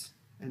 which is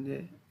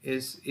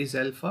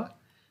alpha.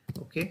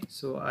 Okay,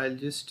 so I'll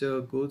just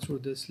go through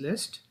this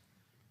list.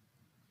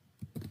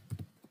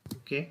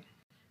 Okay,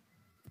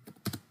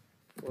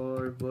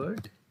 for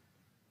word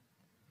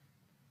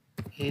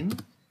in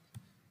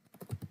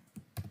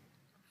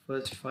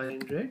first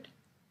 500,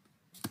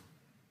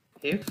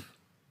 if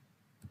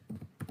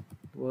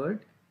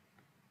word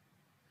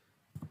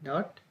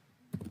dot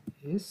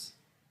is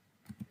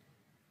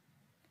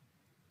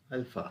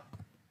alpha.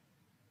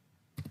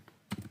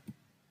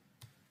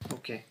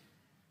 Okay,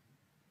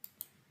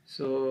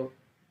 so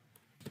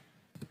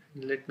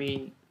let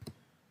me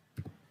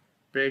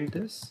print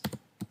this.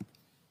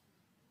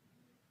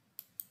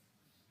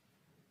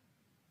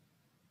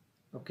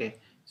 Okay,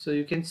 so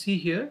you can see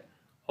here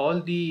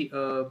all the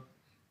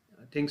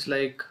things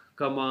like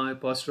comma,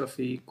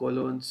 apostrophe,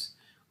 colons,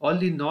 all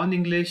the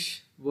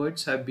non-English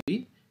words have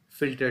been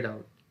filtered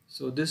out.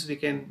 So this we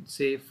can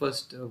say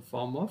first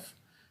form of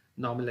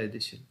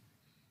normalization.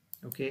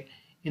 Okay,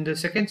 in the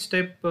second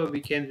step we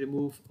can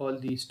remove all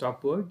the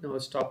stop word. Now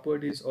stop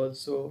word is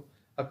also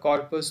a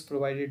corpus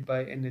provided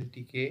by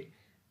NLTK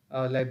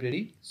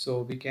library,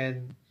 so we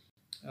can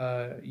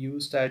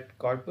use that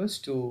corpus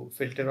to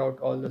filter out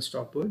all the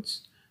stop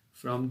words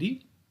from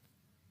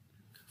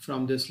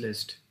this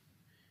list.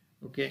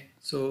 Okay,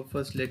 so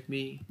first let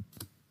me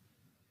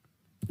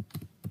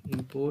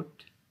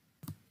import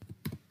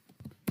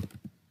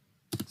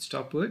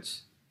stop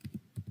words.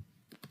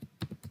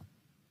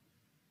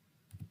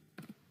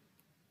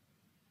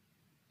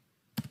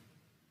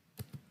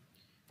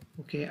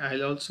 Okay,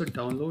 I'll also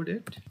download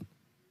it.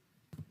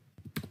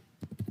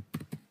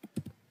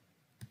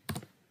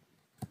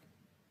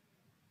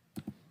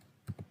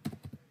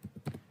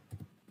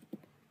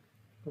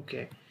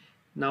 Okay,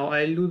 now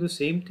I'll do the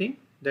same thing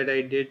that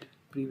I did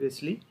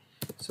previously.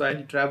 So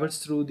I'll traverse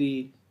through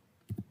the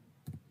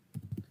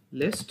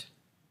list.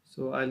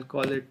 So I'll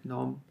call it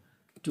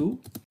norm2,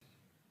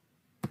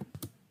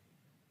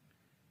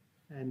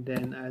 and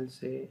then I'll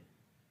say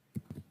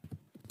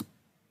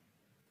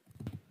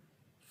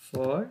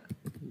for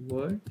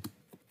word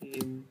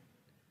in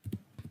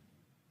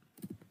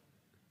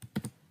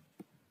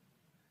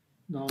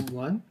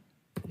norm1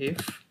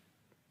 if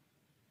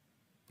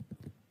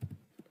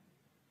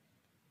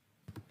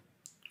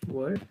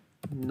word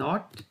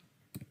not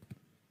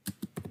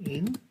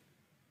in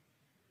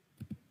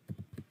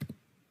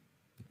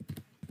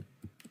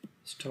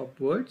stop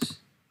words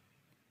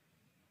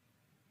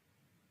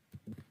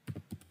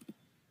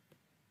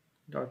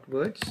dot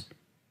words,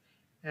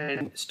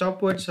 and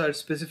stop words are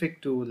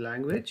specific to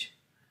language.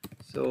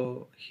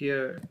 So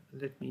here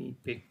let me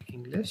pick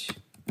English.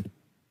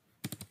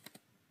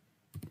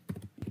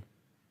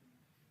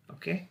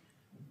 Okay,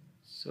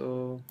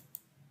 so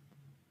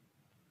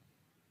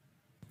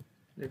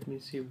let me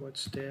see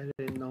what's there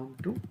in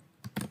norm2.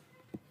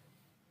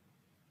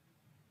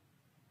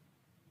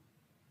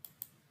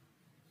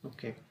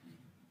 Okay,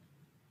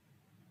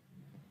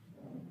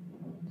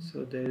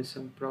 so there is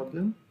some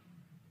problem.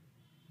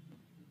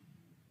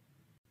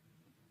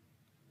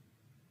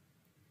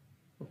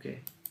 Okay,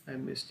 I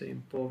missed the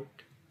import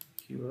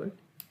keyword.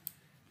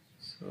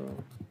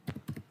 So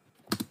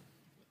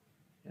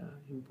yeah,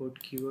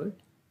 import keyword.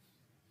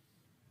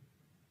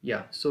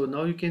 Yeah, so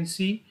now you can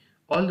see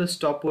all the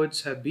stop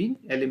words have been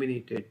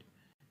eliminated.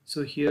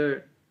 So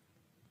here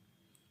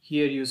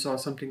you saw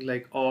something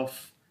like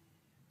off,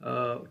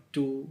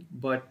 to,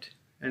 but,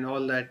 and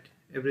all that,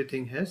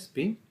 everything has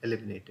been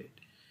eliminated.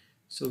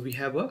 So we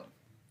have a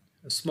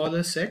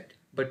smaller set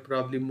but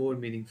probably more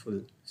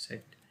meaningful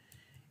set.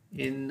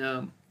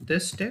 In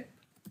this step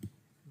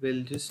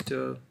we'll just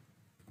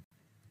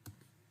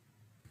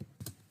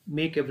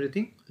make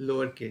everything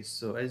lowercase.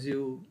 So as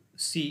you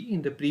see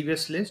in the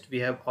previous list, we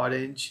have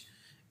orange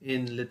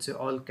in, let's say,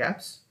 all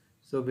caps.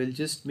 So we'll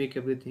just make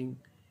everything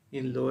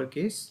in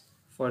lowercase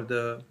for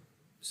the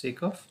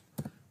sake of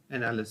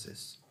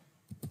analysis.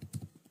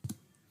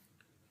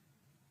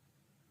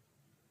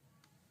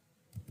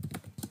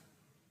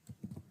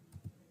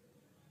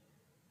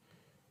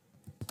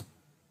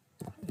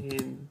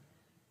 In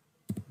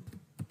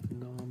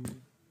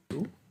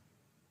norm2,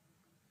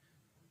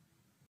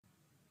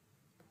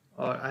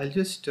 or I'll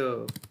just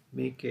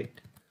make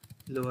it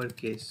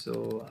lowercase.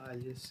 So I'll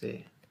just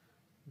say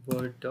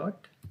word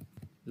dot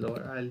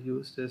lower. I'll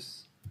use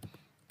this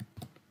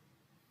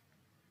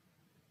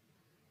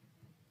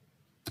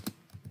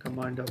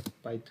command of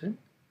Python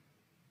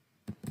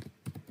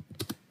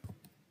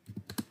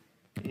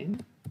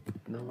in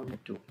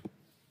norm2.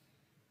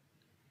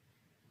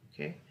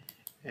 Okay,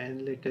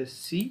 and let us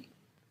see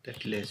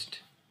that list.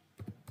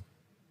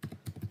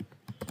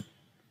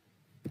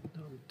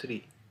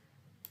 Norm3.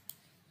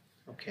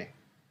 Okay,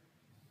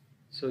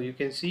 so you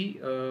can see,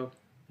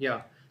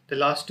 yeah, the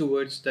last two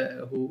words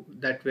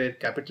that were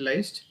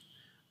capitalized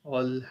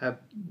all have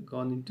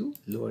gone into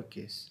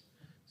lowercase.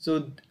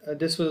 So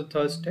this was the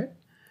third step.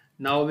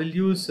 Now we'll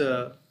use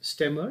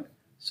stemmer.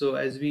 So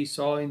as we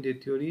saw in the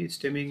theory,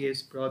 stemming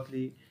is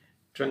probably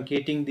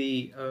truncating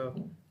the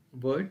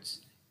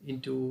words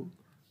into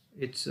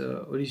its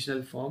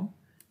original form.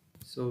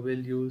 So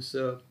we'll use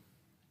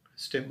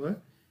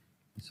stemmer.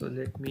 So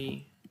let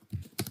me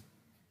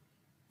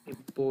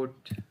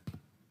import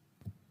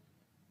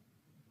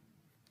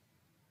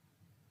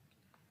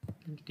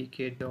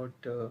NLTK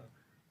dot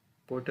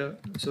Porter.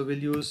 So we'll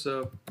use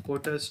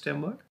Porter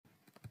stemmer.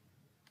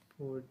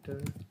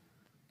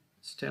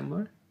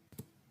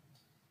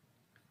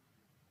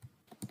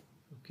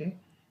 Okay,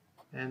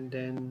 and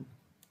then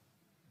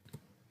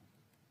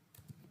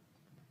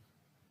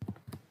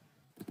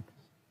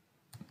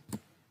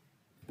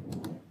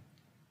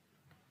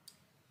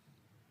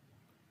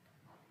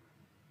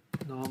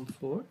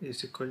norm4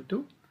 is equal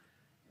to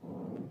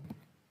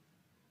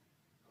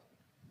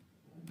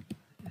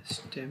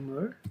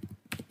stemmer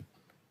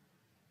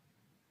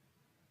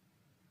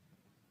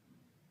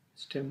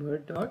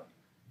dot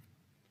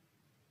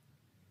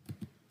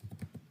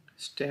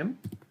stem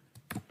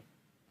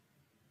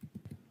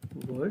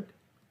word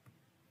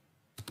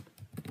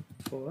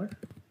for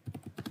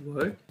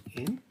word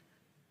in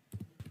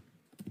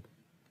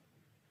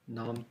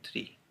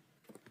norm3.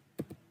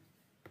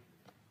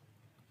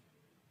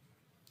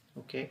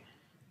 Okay,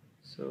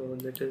 so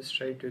let us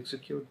try to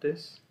execute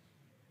this.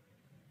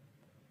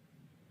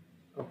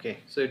 Okay,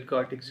 so it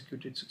got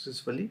executed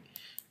successfully.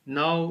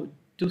 Now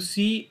to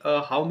see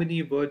how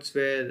many words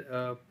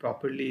were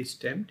properly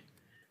stemmed,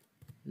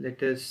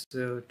 let us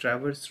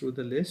traverse through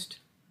the list.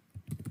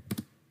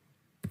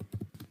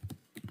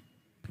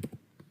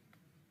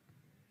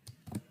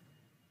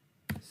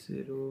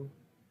 0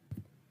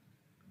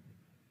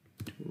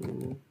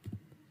 to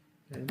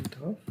length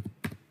of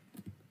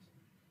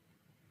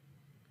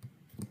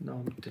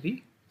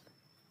norm3.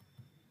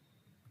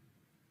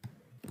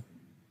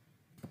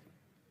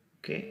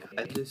 Okay,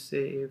 I'll just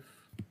say if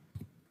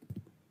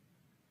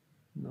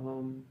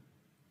norm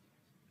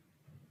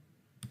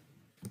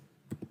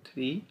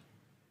 3,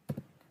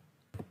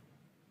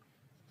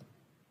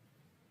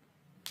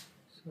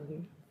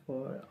 sorry,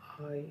 for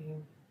I,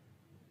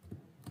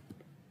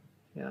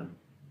 yeah,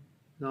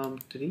 norm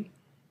 3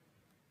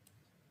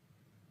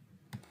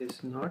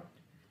 is not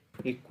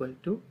equal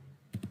to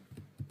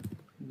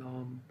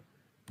norm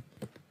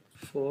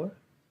 4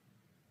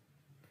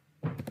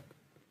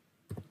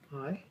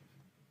 I,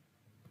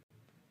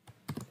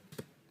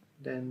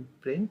 then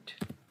print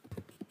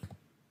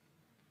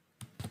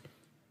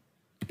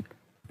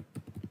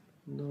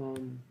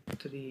norm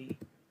 3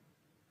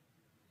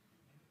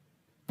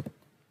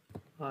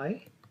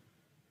 I,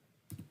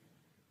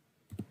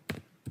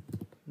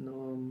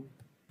 norm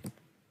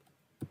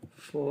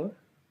 4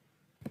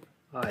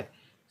 I.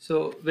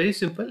 So very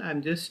simple,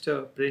 I'm just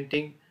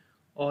printing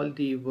all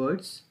the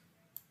words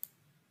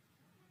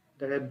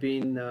that have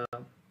been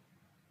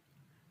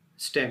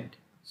stemmed.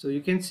 So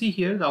you can see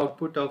here the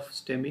output of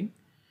stemming.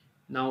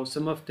 Now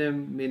some of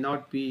them may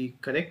not be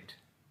correct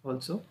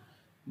also,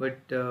 but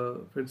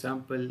for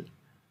example,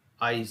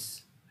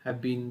 eyes have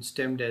been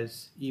stemmed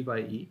as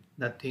EYE,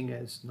 nothing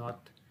as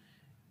not,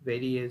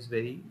 very as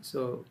very.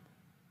 So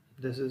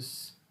this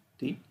is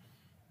the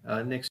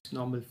next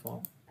normal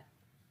form.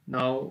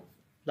 Now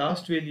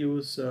last we'll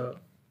use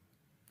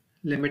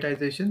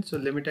lemmatization. So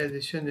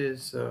lemmatization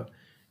is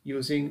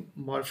using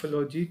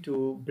morphology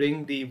to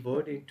bring the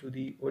word into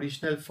the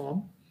original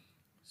form.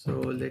 So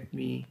let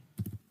me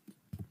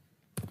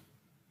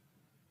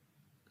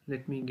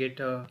get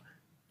a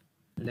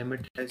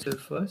lemmatizer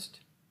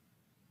first.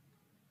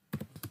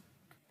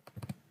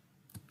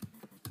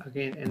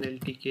 Again,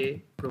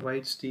 NLTK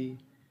provides the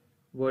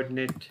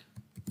WordNet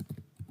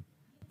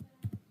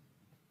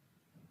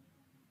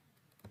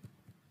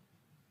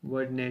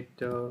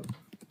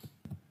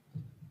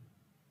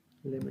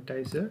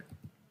lemmatizer.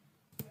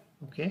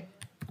 Okay,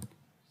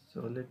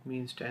 so let me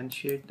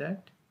instantiate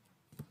that,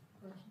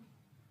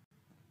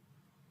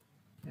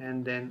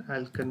 and then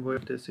I'll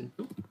convert this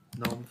into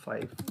norm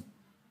 5.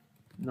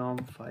 Norm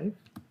 5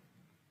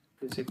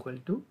 is equal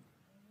to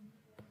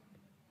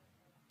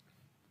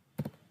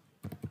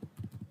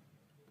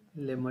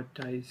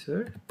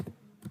lemmatizer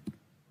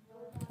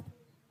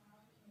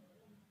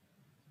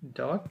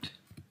dot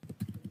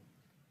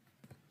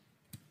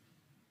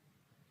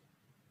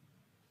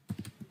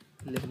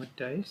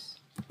lemmatize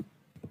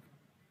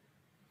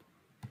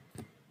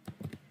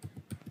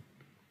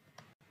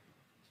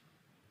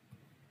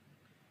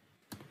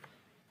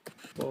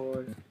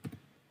for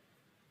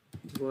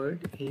word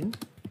in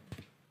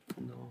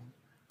norm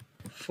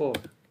 4.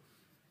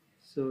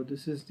 So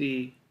this is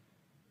the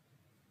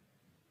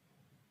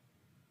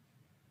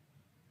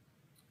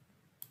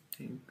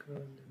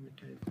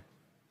lemmatize.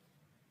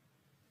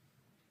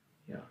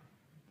 Yeah,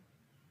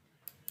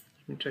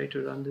 let me try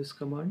to run this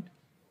command.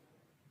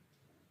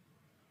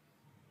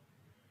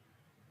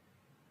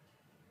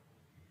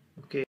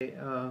 Okay,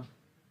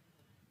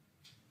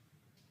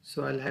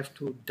 so I'll have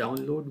to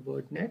download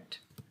WordNet.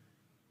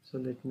 So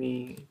let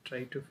me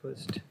try to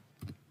first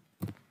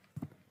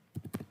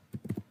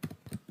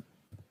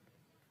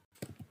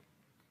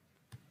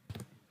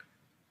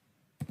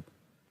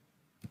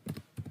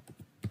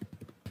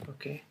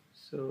okay,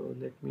 so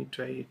let me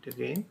try it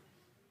again.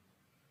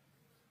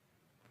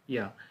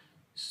 Yeah,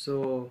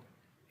 so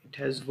it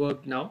has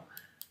worked now.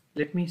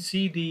 Let me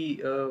see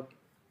the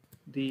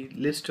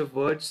list of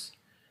words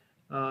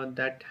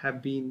that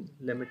have been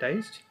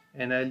lemmatized,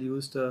 and I'll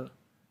use the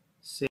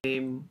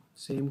same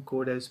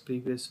code as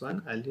previous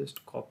one. I'll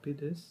just copy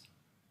this.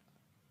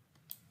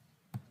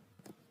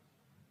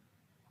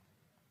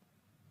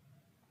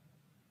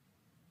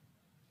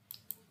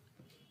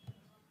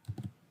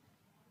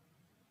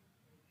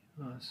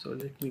 So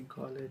let me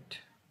call it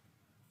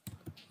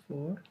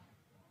 4.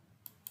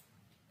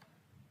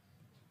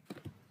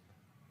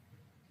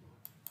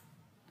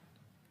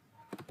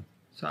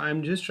 So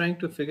I'm just trying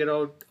to figure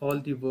out all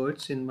the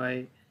words in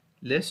my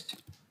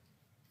list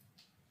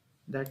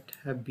that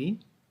have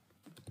been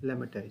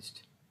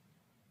lemmatized.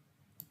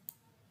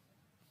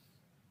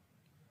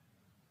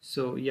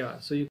 So yeah,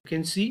 so you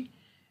can see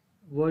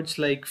words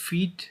like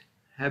feet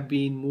have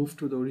been moved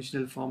to the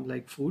original form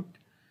like foot.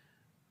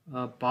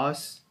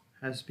 Pass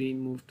has been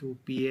moved to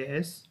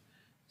PAS.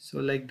 So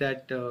like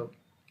that,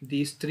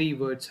 these 3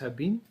 words have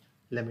been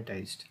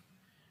lemmatized.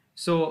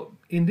 So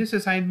in this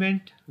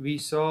assignment, we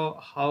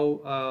saw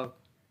how a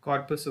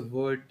corpus of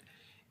word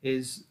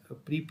is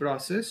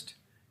pre-processed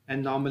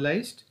and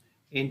normalized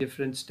in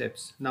different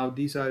steps. Now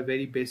these are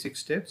very basic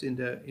steps.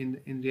 In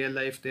real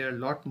life, there are a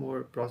lot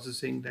more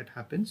processing that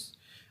happens,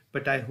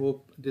 but I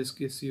hope this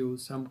gives you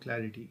some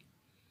clarity.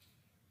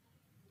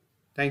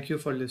 Thank you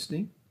for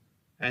listening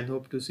and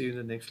hope to see you in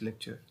the next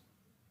lecture.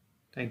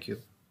 Thank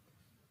you.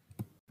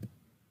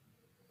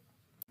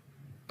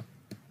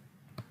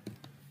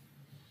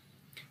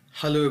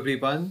 Hello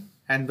everyone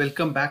and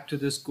welcome back to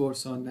this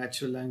course on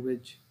natural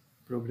language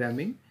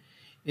programming.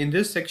 In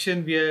this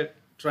section we are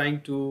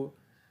trying to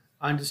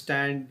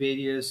understand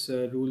various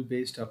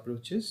rule-based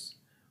approaches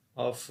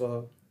of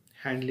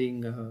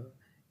handling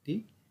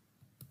the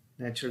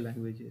natural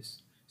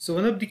languages. So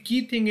one of the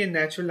key thing in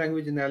natural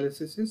language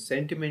analysis is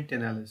sentiment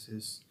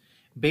analysis.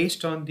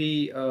 Based on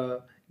the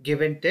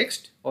given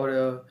text or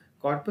a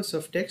corpus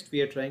of text,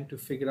 we are trying to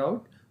figure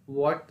out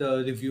what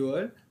the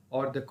reviewer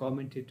or the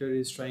commentator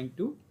is trying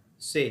to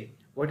say.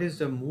 What is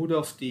the mood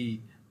of the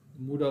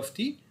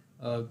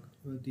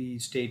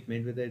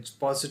statement, whether it's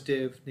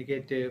positive,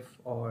 negative,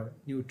 or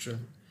neutral.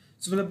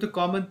 So one of the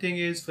common thing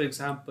is, for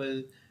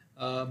example,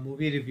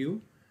 movie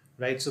review,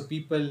 right? So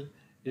people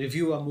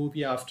review a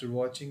movie after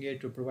watching it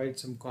to provide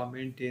some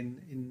comment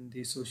in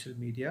the social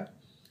media.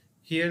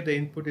 Here the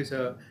input is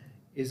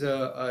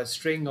a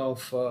string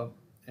of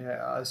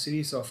a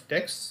series of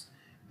texts,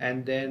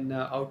 and then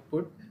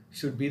output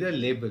should be the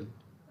label,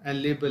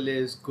 and label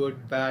is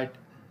good, bad,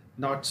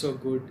 not so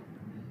good,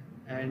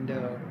 and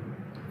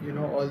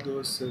all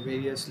those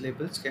various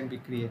labels can be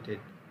created.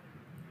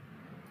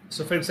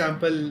 So, for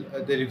example,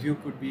 the review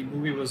could be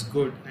movie was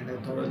good and I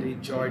thoroughly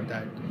enjoyed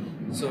that.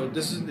 So,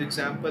 this is an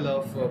example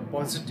of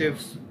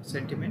positive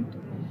sentiment.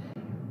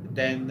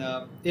 Then,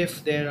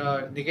 if there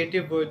are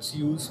negative words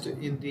used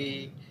in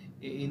the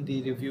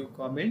review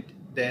comment,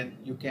 then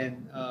you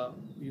can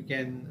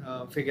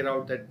figure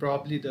out that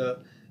probably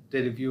the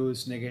review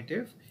is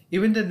negative.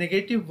 Even the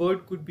negative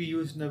word could be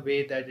used in a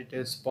way that it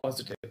is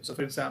positive. So,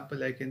 for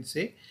example, I can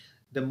say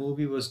the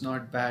movie was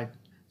not bad.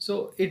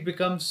 So it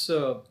becomes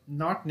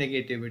not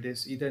negative. It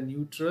is either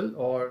neutral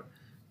or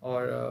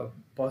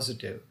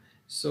positive.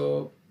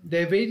 So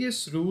there are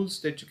various rules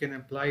that you can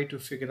apply to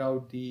figure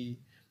out the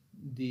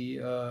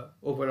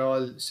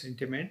overall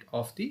sentiment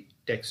of the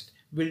text.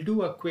 We'll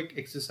do a quick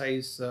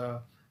exercise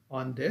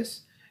on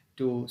this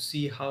to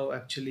see how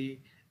actually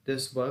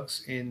this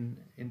works in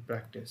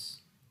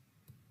practice.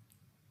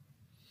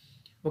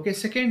 Okay,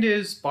 second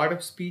is part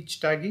of speech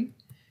tagging.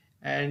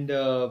 And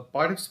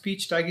part of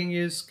speech tagging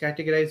is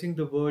categorizing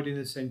the word in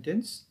a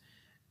sentence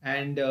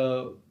and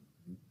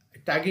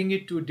tagging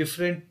it to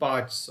different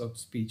parts of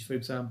speech. For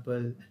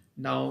example,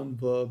 noun,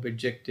 verb,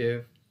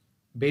 adjective,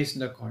 based on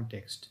the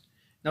context.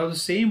 Now, the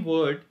same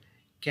word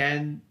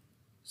can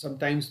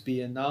sometimes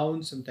be a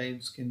noun,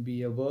 sometimes can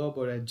be a verb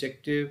or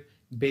adjective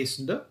based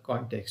on the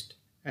context.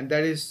 And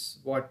that is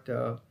what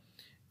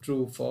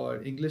true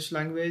for English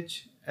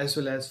language as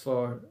well as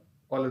for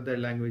all other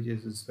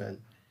languages as well.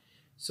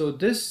 So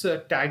this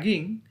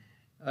tagging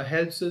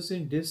helps us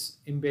in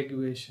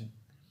disambiguation.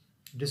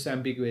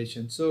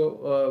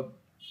 So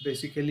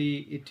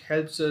basically, it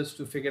helps us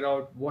to figure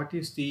out what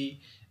is the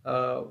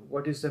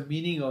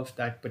meaning of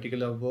that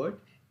particular word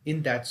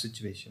in that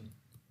situation,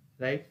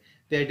 right?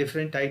 There are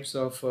different types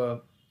of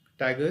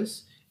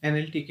taggers.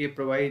 NLTK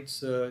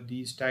provides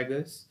these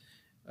taggers,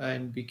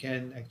 and we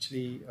can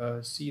actually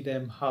see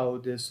them how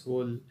this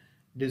whole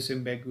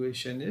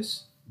disambiguation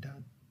is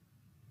done.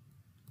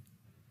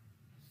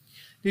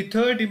 The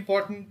third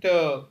important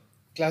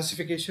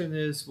classification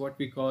is what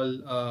we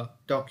call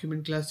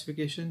document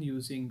classification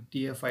using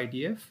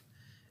TF-IDF.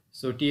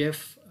 So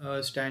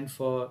TF stand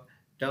for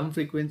term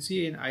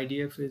frequency and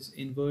IDF is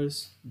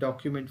inverse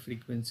document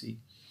frequency.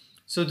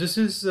 So this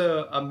is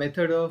a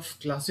method of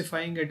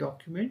classifying a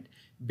document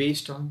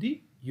based on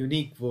the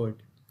unique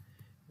word,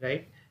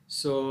 right?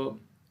 So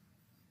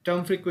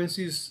term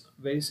frequency is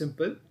very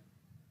simple.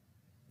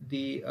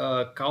 The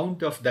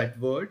count of that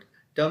word.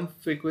 Term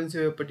frequency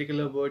of a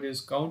particular word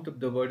is count of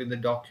the word in the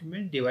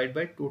document divided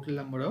by total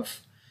number of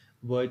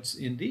words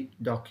in the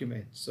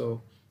document.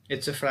 So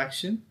it's a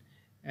fraction,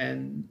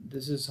 and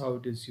this is how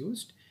it is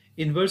used.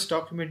 Inverse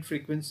document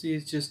frequency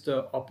is just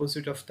the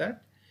opposite of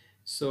that.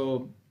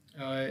 So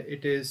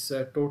it is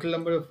total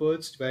number of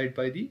words divided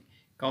by the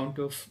count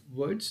of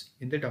words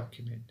in the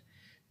document.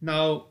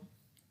 Now,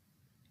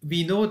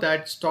 we know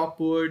that stop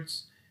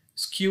words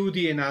skew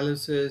the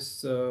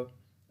analysis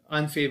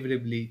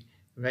unfavorably,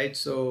 right?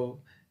 So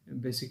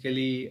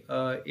basically,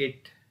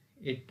 it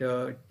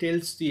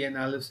tilts the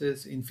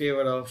analysis in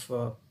favor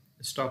of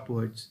stop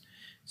words.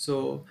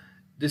 So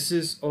this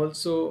is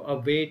also a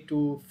way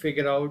to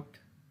figure out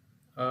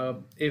uh,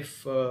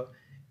 if uh,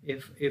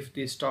 if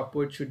the stop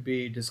word should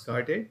be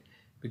discarded,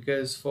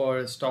 because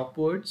for stop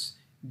words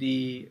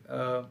the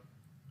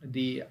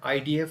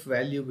IDF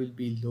value will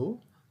be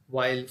low,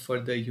 while for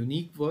the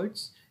unique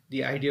words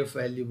the IDF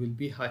value will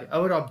be high.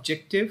 Our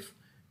objective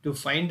to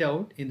find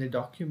out in the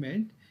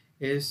document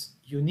is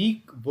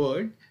unique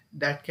word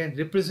that can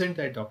represent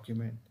that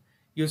document,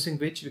 using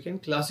which we can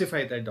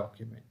classify that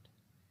document,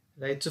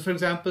 right? So for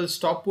example,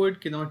 stop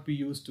word cannot be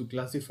used to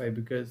classify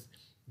because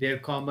they are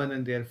common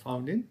and they are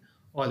found in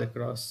all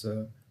across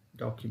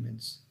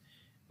documents.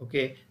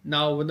 Okay,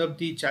 now one of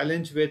the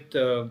challenge with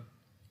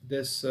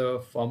this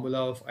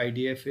formula of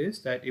IDF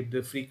is that if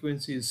the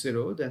frequency is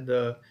zero, then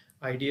the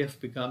IDF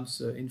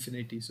becomes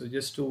infinity. So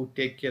just to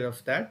take care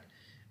of that,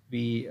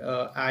 we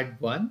add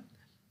one,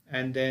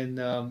 and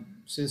then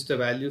since the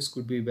values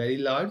could be very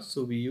large,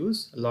 so we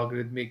use a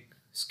logarithmic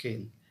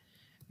scale.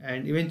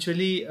 And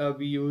eventually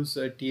we use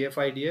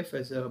TF-IDF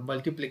as a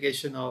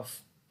multiplication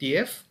of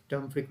TF,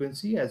 term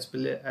frequency, as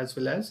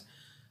well as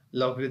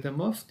logarithm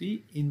of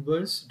the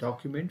inverse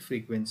document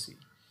frequency.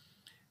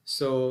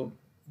 So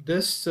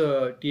this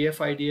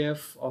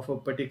TF-IDF of a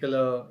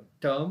particular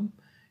term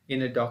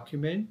in a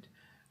document,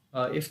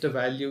 if the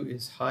value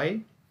is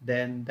high,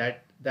 then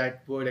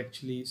that word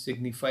actually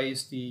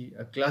signifies the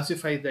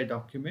classifies the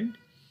document,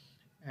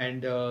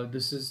 and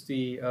this is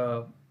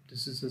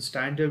a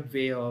standard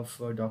way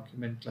of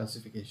document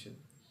classification.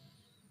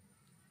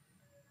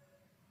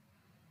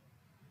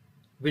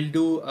 We'll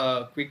do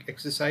a quick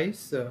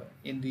exercise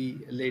in the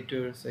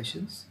later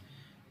sessions,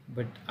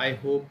 but I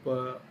hope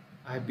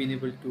I've been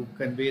able to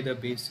convey the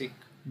basic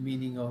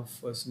meaning of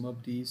some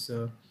of these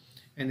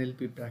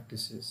NLP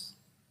practices.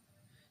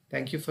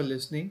 Thank you for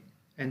listening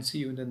and see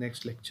you in the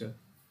next lecture.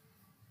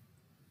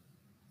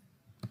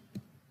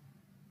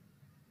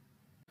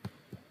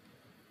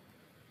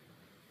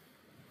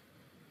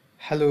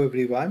 Hello,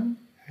 everyone,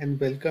 and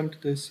welcome to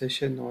this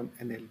session on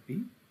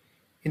NLP.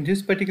 In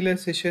this particular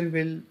session,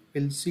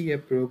 we'll see a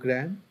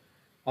program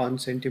on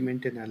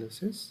sentiment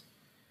analysis.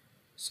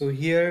 So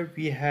here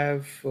we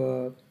have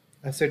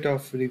a set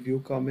of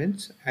review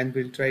comments, and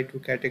we'll try to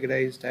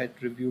categorize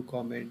that review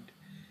comment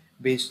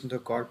based on the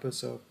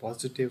corpus of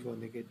positive or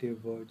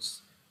negative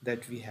words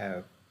that we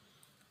have.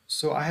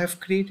 So I have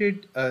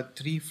created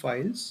three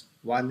files.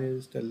 One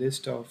is the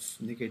list of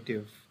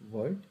negative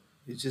word.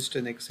 It's just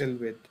an Excel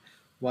with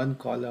one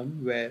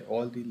column where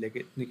all the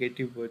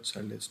negative words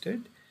are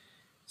listed.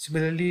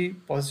 Similarly,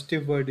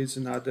 positive word is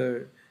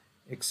another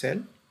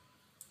Excel,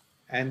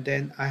 and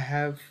then I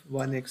have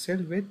one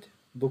Excel with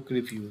book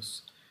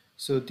reviews.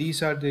 So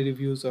these are the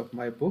reviews of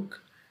my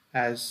book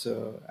as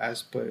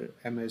per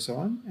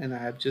Amazon, and I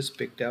have just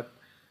picked up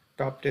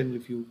top 10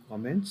 review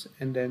comments,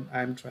 and then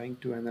I'm trying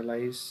to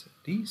analyze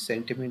the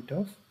sentiment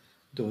of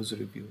those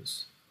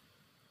reviews.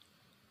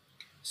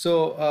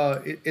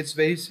 So it's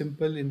very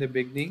simple. In the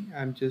beginning,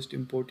 I'm just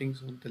importing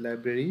some of the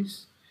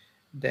libraries.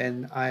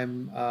 Then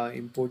I'm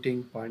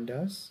importing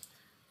pandas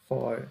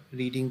for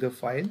reading the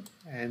file,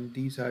 and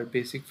these are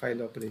basic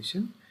file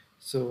operation.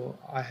 So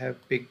I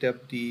have picked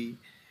up the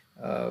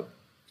uh,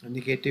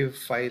 negative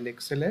file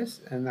XLS,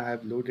 and I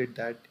have loaded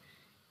that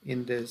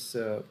in this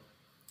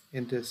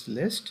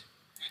list.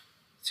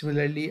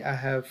 Similarly, I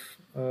have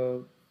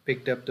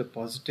picked up the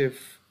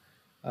positive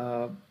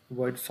uh,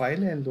 word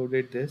file and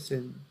loaded this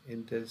in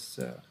this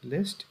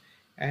list,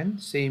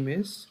 and same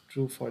is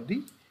true for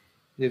the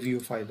review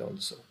file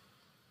also.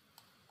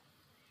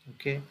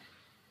 Okay.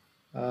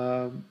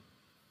 Um,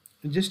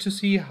 just to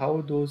see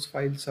how those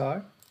files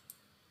are,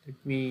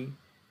 let me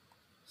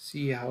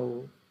see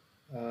um,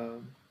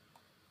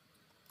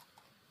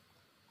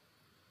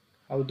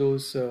 how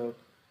those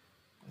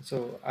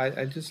so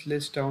I'll just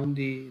list down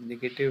the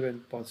negative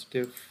and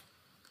positive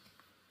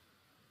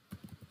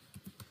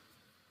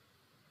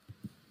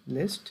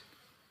list.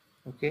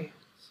 Okay,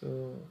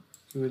 so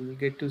you will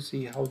get to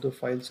see how the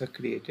files are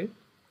created.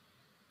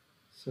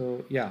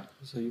 So yeah,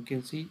 so you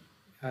can see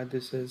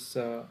this is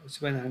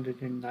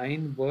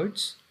 709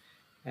 words,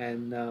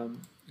 and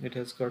it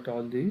has got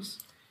all these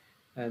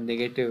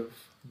negative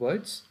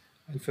words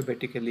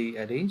alphabetically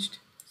arranged.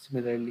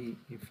 Similarly,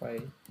 if I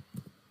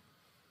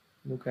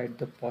look at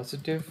the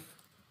positive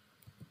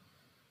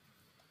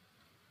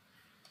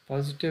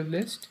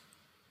list,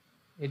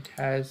 it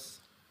has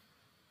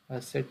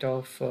a set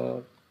of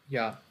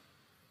yeah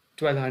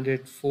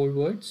 1204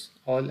 words,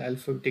 all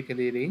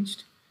alphabetically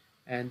arranged,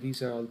 and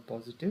these are all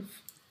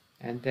positive.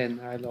 And then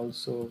I'll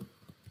also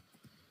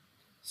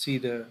see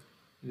the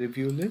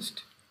review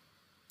list.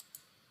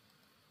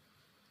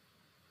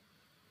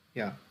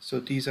 Yeah, so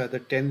these are the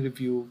 10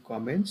 review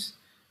comments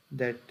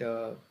that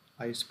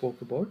I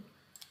spoke about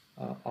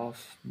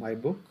of my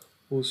book,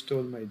 Who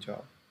Stole My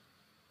Job.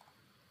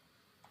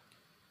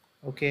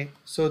 Okay,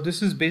 so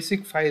this is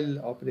basic file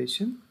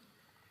operation.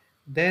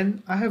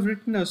 Then I have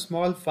written a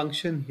small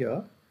function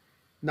here.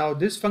 Now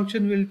this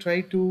function will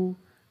try to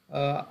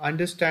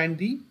understand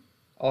the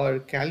or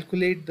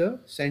calculate the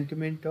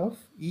sentiment of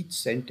each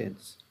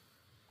sentence.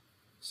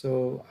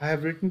 So I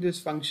have written this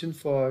function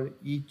for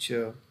each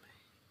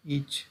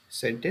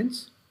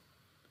sentence.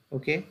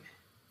 Okay,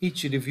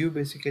 each review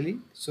basically.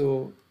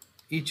 So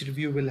each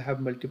review will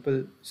have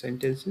multiple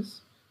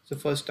sentences. So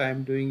first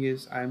I'm doing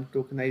is I'm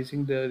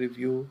tokenizing the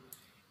review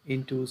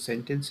into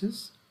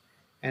sentences,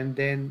 and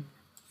then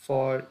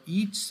for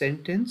each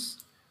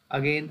sentence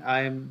again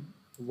I am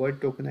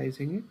word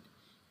tokenizing it.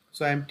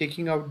 So I'm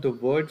taking out the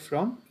word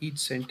from each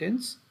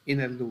sentence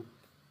in a loop,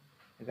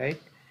 right?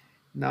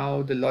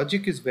 Now the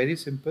logic is very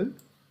simple.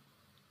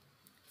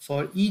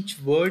 For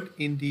each word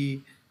in the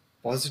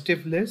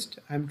positive list,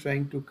 I'm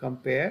trying to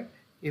compare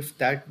if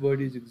that word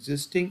is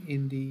existing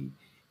in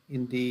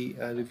the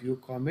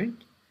review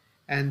comment,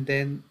 and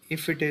then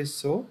if it is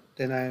so,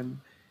 then I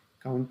am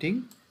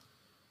counting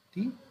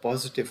the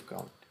positive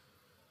count.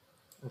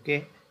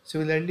 Okay.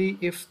 Similarly,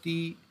 if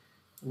the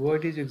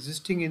word is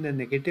existing in the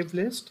negative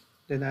list,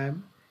 then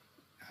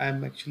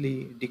I'm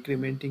actually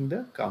decrementing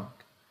the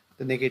count,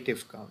 the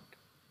negative count.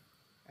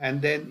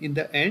 And then in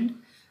the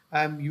end,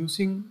 I'm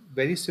using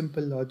very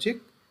simple logic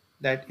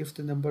that if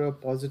the number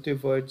of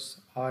positive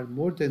words are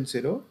more than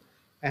zero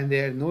and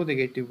there are no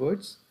negative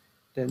words,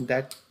 then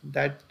that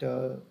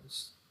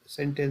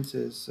sentence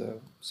is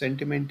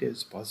sentiment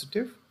is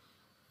positive.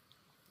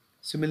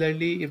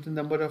 Similarly, if the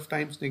number of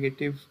times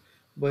negative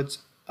words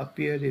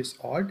appear is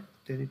odd,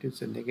 then it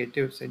is a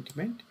negative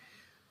sentiment.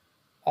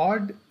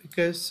 Odd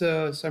because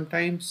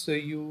sometimes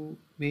you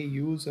may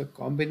use a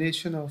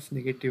combination of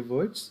negative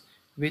words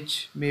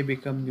which may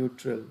become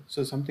neutral.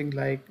 So something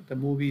like the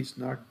movie is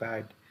not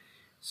bad.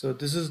 So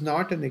this is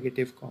not a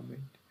negative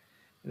comment,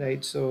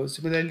 right? So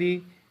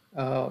similarly,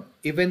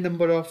 even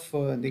number of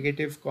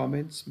negative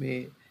comments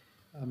may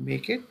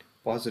make it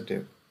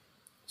positive.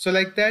 So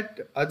like that,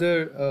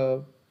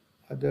 other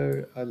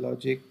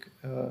logic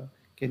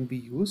can be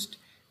used.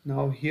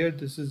 Now here,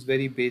 this is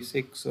very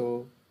basic,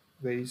 so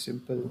very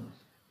simple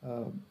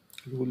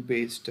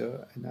rule-based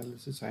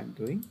analysis I'm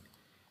doing.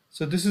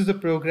 So this is the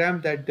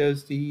program that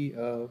does the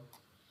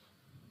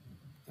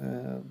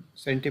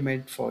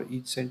sentiment for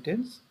each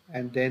sentence,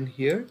 and then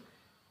here,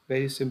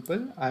 very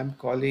simple, I'm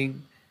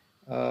calling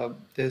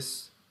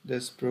this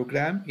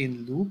program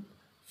in loop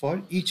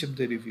for each of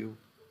the review,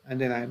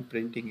 and then I'm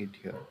printing it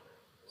here.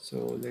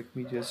 So let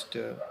me just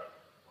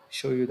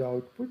show you the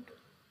output.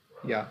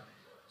 Yeah.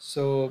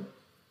 So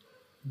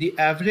the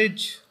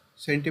average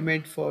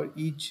sentiment for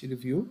each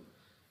review.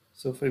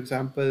 So for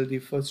example, the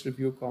first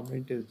review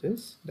comment is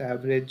this. The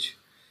average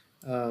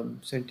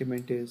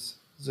sentiment is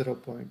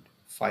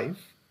 0.5,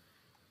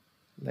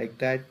 like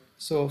that.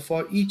 So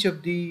for each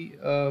of the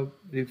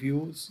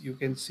reviews, you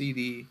can see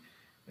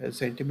the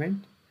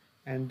sentiment.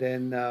 And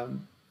then,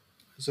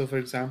 so for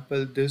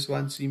example, this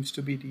one seems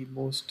to be the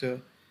most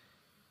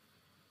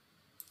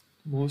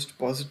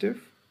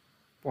positive,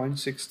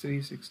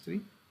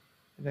 0.6363,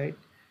 right?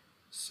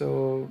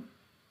 So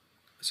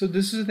so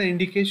this is the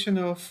indication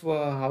of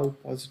how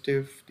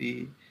positive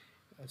the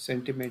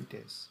sentiment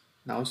is.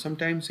 Now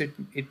sometimes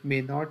it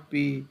may not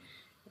be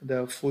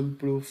the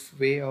foolproof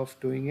way of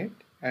doing it,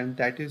 and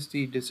that is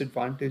the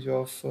disadvantage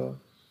of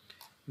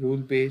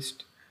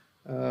rule-based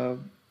uh,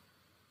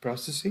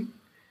 processing.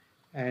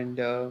 And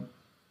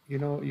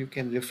you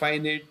can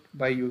refine it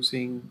by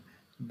using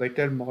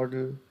better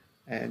model,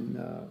 and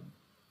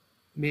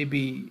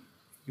maybe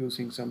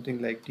using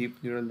something like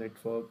deep neural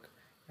network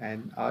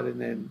and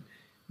RNN.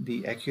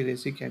 The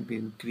accuracy can be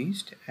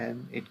increased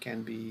and it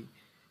can be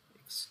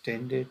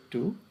extended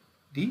to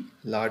the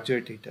larger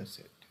data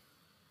set.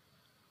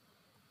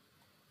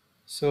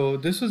 So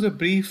this was a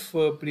brief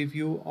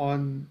preview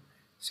on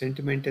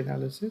sentiment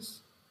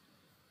analysis.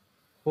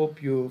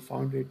 Hope you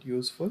found it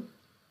useful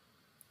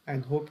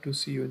and hope to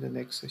see you in the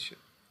next session.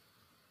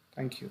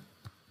 Thank you.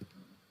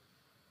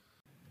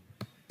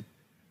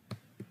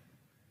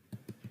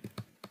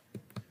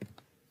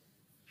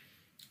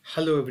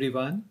 Hello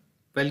everyone.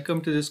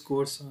 Welcome to this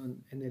course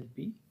on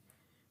NLP.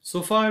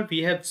 So far,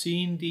 we have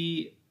seen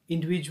the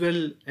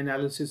individual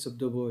analysis of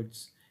the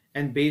words,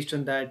 and based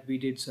on that, we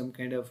did some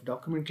kind of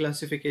document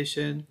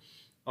classification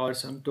or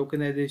some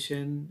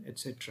tokenization,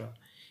 etc.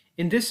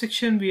 In this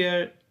section, we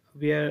are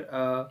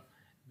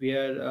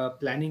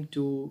planning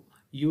to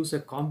use a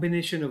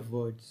combination of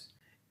words,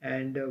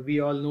 and we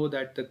all know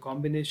that the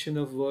combination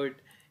of word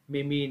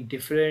may mean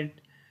different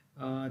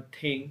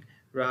thing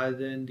rather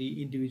than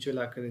the individual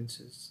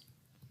occurrences.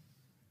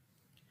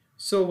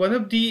 So one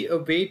of the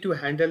way to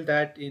handle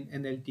that in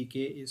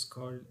NLTK is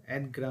called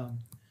n-gram.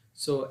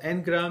 So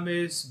n-gram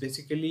is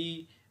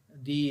basically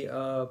the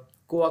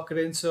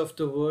co-occurrence of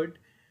the word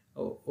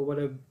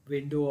over a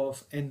window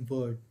of n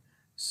word.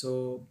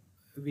 So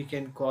we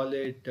can call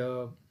it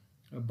a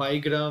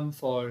bigram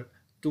for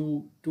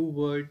two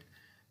word,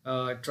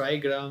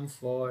 trigram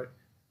for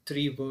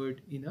three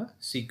word in a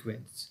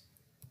sequence,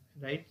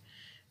 right?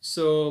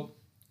 So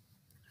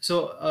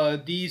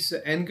these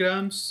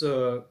n-grams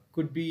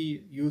could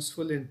be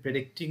useful in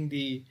predicting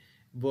the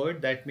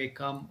word that may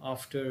come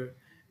after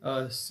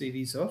a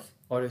series of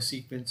or a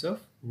sequence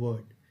of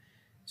word.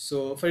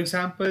 So for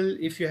example,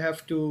 if you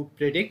have to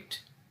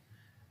predict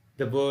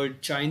the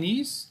word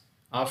Chinese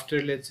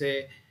after, let's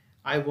say,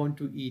 I want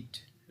to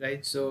eat,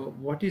 right? So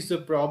what is the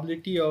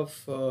probability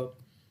of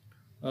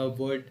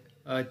word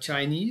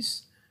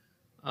Chinese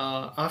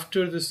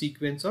after the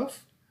sequence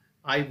of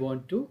I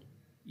want to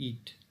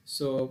eat?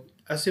 So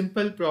a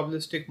simple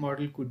probabilistic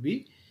model could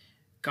be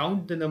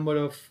count the number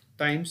of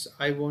times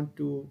I want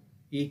to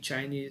eat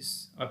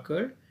Chinese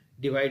occur,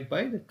 divide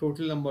by the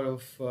total number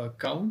of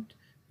count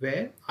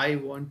where I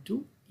want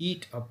to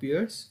eat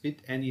appears with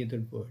any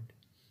other word,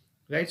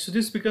 right? So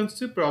this becomes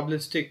the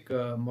probabilistic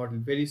model,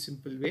 very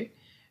simple way,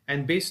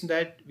 and based on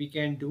that we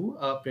can do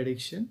a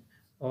prediction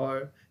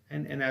or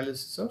an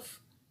analysis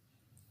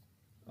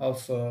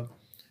of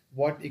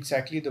what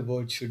exactly the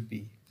word should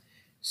be.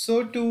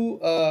 So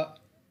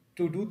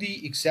to do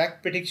the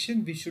exact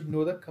prediction, we should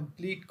know the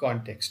complete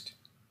context,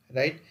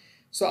 right?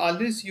 So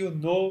unless you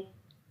know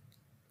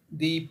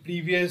the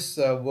previous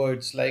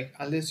words, like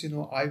unless you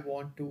know I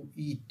want to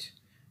eat,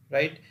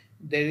 right?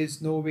 There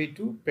is no way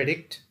to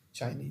predict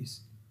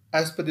Chinese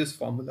as per this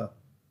formula.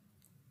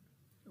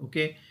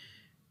 Okay.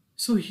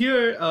 So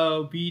here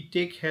we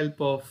take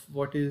help of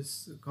what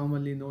is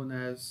commonly known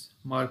as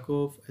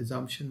Markov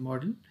assumption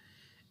model.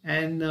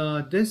 And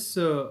this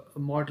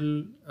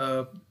model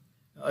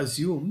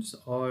assumes,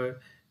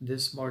 or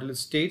this model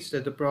states,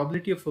 that the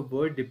probability of a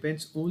word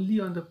depends only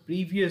on the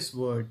previous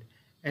word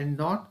and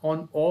not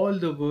on all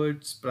the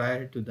words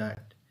prior to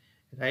that,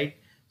 right?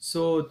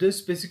 So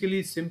this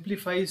basically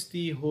simplifies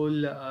the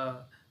whole uh,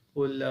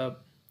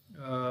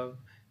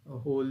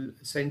 whole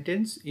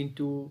sentence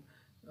into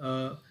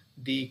uh,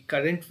 the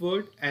current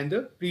word and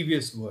the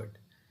previous word,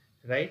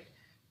 right?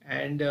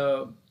 And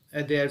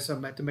there are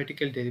some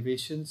mathematical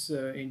derivations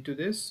into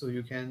this, so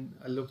you can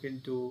look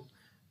into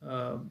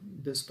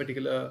this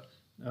particular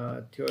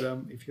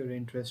theorem if you're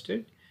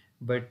interested.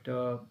 But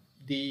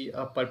the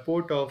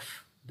purport of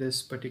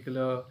this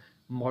particular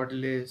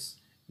model is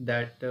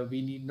that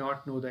we need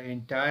not know the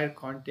entire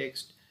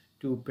context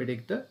to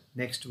predict the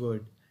next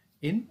word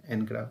in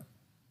n-gram.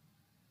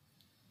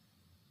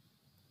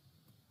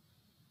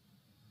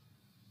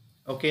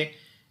 Okay.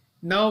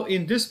 Now,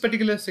 in this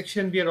particular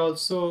section, we are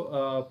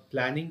also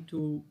planning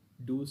to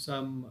do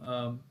some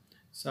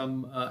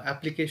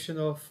application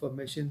of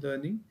machine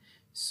learning.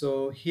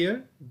 So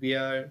here we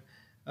are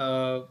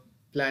uh,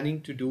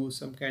 planning to do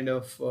some kind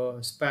of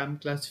spam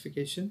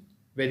classification,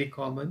 very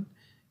common,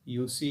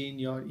 you see in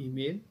your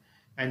email,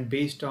 and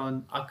based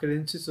on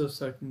occurrences of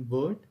certain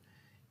word,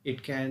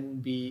 it can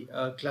be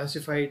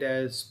classified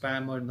as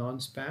spam or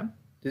non-spam.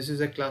 This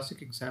is a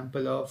classic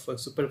example of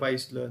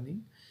supervised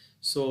learning.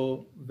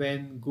 So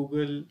when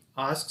Google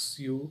asks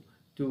you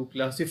to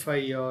classify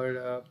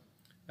your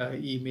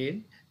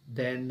email,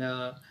 then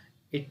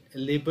it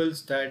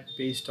labels that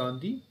based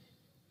on the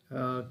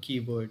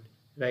keyword,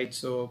 right?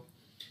 So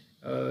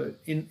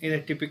in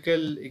a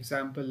typical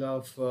example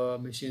of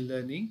machine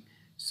learning,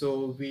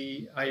 so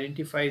we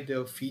identify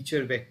the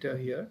feature vector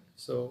here.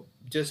 So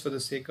just for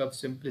the sake of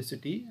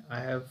simplicity,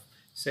 I have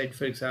said,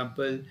 for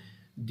example,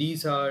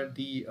 these are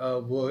the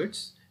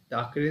words,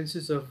 the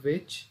occurrences of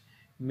which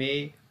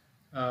may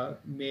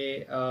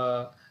make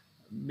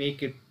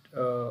it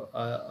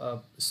a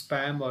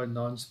spam or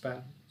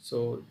non-spam.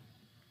 So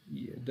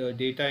the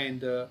data in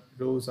the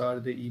rows are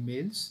the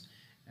emails,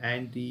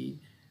 and the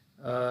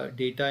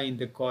data in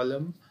the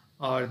column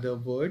are the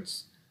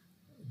words,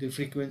 the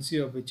frequency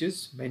of which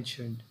is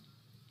mentioned,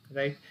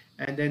 right?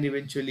 And then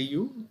eventually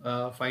you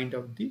find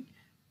out the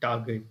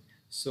target.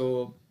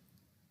 So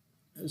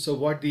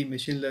what the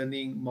machine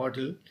learning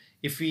model,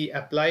 if we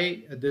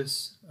apply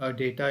this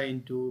data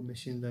into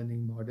machine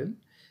learning model,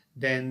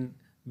 then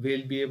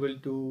we'll be able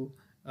to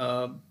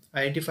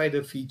identify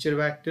the feature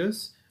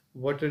vectors.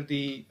 What are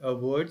the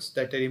words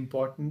that are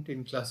important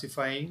in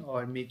classifying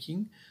or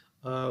making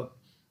uh,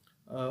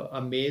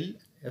 a mail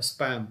a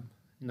spam?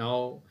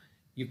 Now,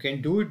 you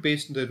can do it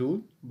based on the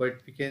rule,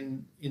 but we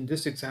can, in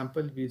this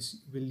example,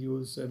 will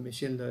use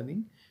machine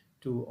learning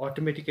to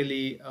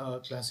automatically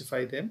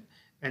classify them,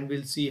 and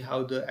we'll see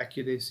how the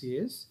accuracy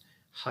is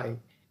high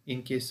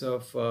in case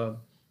of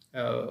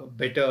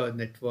better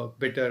network,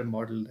 better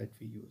model that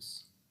we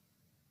use.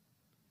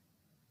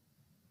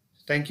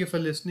 Thank you for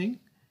listening,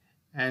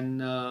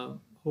 and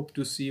hope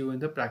to see you in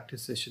the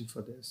practice session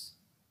for this.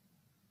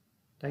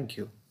 Thank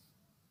you.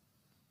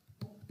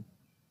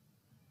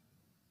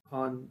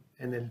 On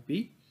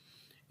NLP.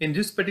 In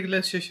this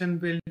particular session,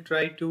 we'll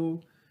try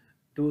to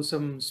do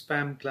some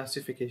spam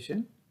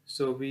classification.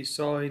 So we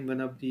saw in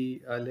one of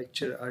the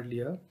lecture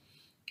earlier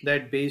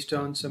that based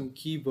on some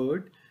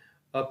keyword,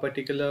 a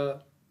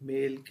particular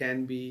mail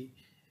can be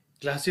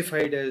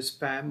classified as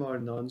spam or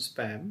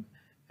non-spam,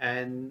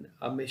 and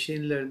a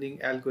machine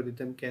learning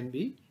algorithm can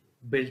be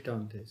built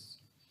on this.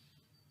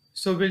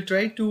 So we'll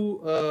try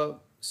to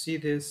see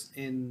this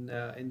in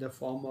the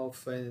form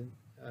of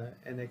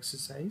an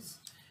exercise,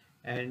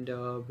 and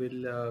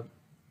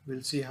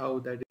we'll see how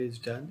that is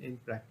done in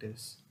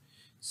practice.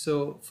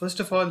 So first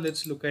of all,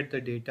 let's look at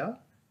the data.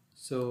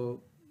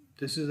 So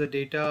this is a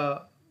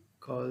data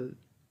called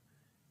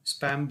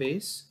spam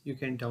base. You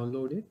can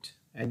download it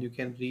and you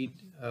can read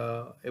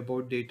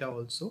about data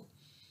also.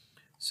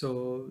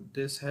 So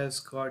this has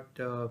got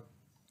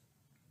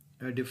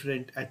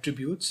different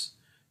attributes.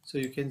 So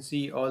you can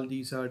see all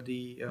these are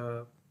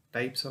the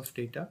types of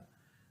data.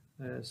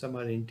 Some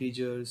are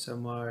integers,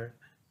 some are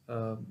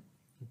um,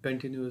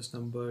 continuous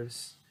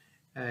numbers,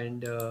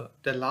 and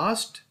the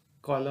last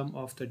column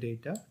of the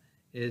data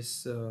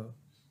is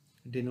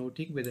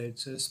denoting whether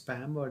it's a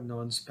spam or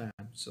non-spam.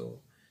 So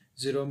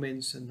 0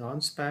 means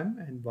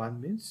non-spam and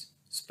 1 means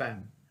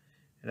spam,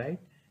 right?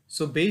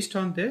 So based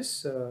on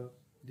this,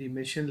 the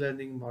machine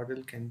learning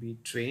model can be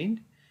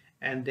trained,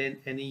 and then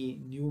any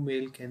new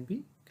mail can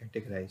be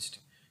categorized.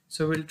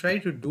 So we'll try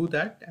to do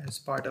that as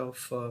part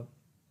of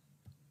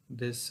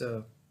this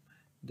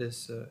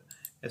this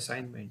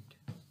assignment.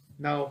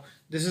 Now,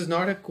 this is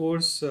not a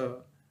course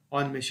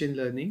on machine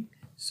learning,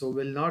 so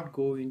we'll not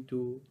go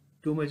into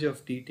too much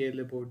of detail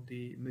about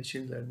the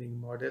machine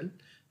learning model,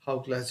 how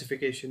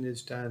classification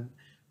is done,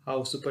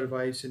 how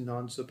supervised and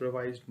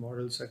non-supervised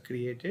models are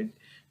created.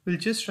 We'll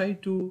just try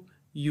to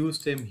use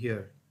them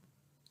here.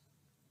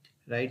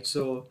 right?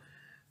 So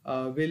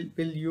we'll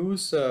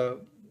use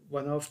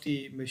one of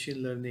the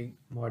machine learning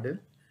model.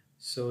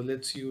 So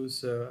let's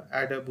use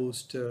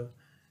AdaBoost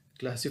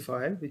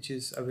classifier, which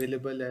is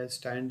available as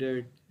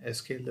standard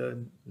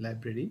sklearn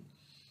library,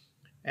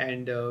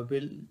 and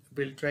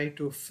we'll try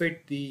to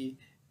fit the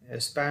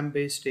spam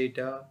based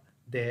data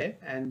there,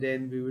 and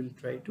then we will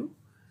try to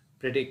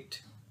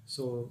predict.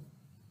 So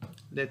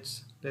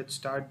let's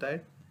start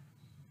that.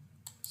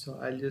 So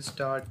I'll just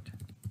start.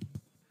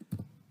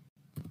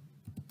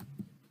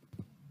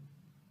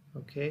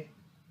 Okay,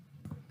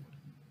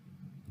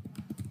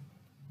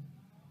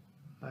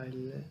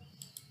 I'll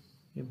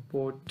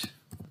import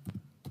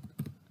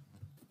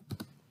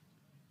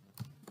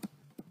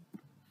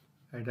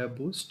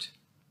AdaBoost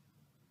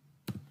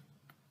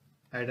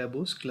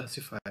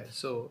classifier.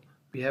 So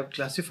we have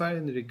classifier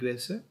and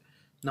regressor.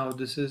 Now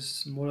this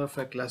is more of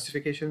a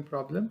classification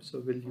problem, so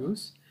we'll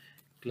use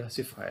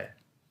classifier.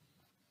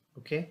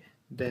 Okay,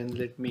 then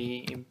let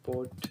me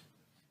import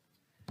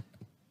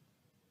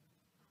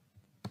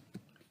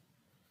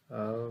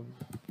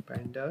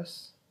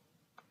pandas.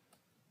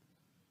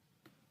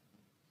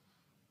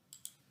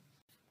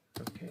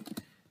 Okay,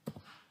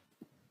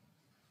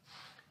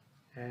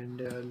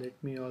 and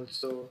let me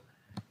also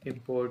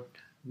import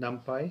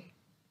numpy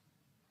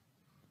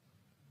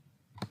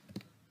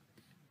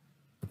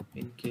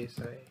in case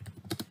I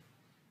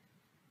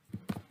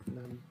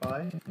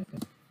numpy.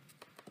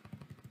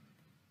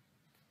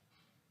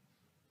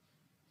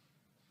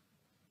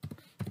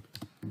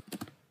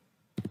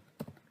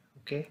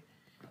 Okay,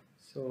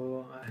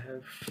 so I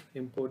have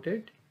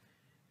imported.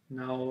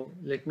 Now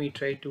let me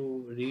try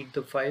to read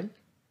the file.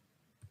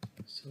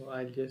 So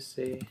I'll just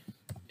say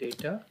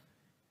data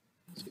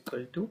is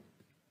equal to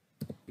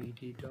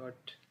pd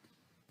dot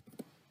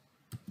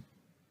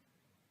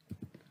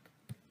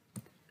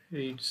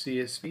read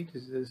CSV.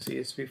 This is a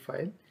CSV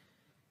file.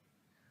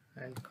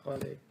 I'll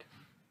call it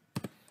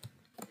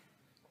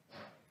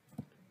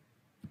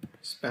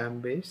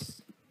spam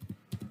base.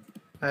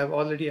 I have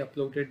already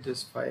uploaded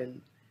this file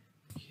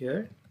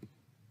here.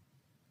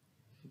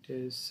 It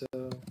is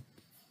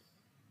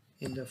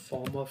in the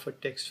form of a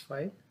text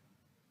file.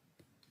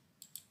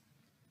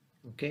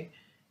 Okay,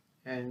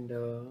 and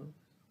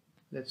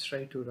let's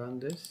try to run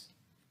this.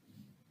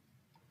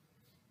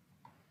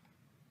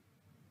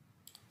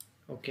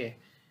 Okay,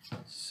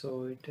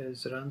 so it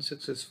has run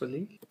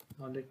successfully.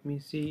 Now let me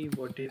see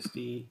what is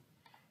the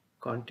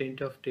content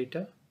of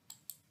data.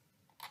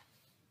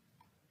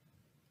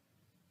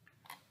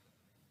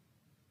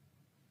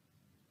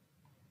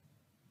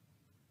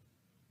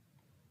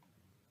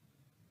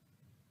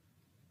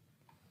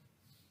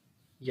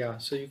 Yeah,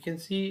 so you can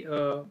see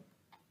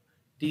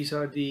these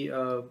are the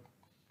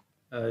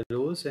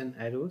rows and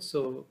arrows.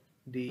 So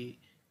the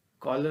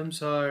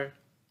columns are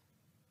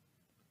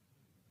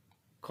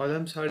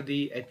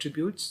the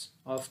attributes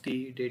of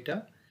the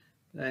data,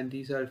 and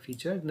these are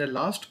featured. And the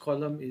last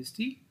column is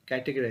the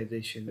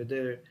categorization,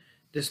 whether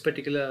this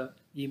particular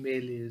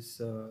email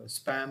is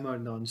spam or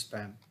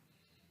non-spam.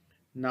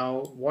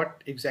 Now,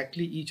 what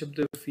exactly each of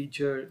the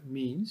feature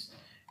means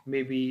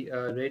may be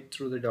read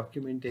through the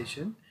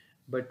documentation,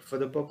 but for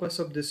the purpose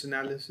of this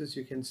analysis,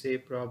 you can say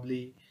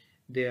probably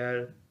they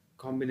are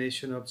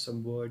combination of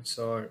some words,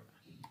 or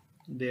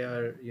they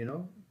are,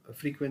 a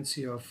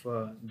frequency of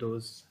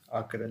those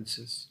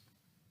occurrences.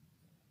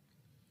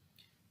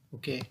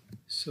 Okay,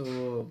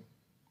 so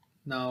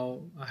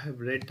now I have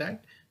read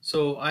that.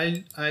 So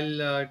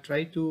I'll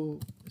try to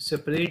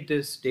separate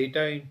this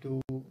data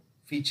into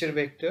feature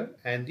vector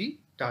and the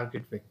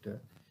target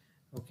vector.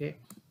 Okay,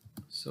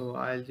 so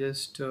I'll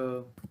just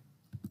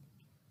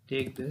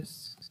take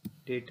this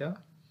data,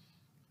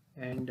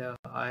 and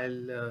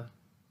I'll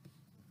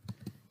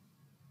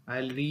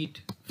read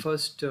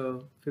first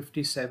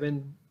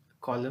 57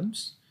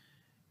 columns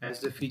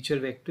as the feature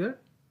vector,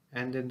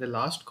 and then the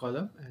last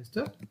column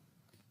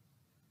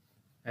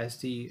as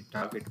the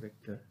target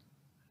vector,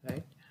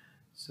 right?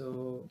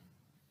 So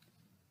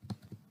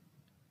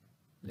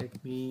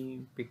let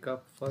me pick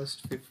up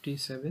first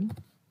 57.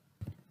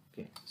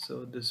 Okay,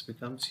 so this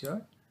becomes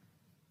your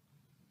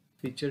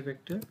feature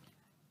vector,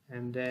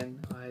 and then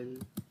I'll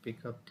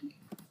pick up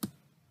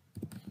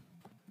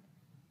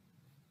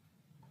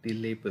the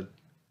label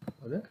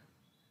for the,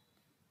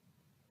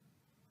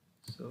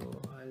 so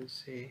I'll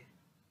say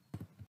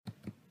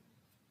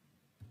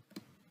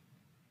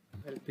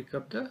I'll pick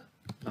up the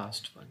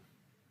last one.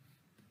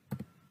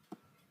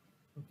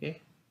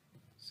 Okay,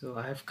 so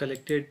I have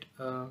collected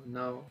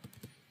now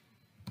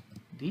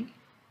the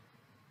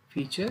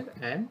feature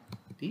and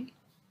the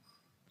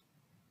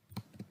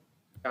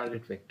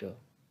target vector.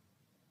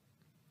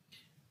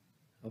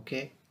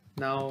 Okay,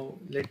 now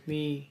let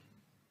me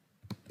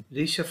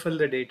reshuffle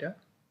the data.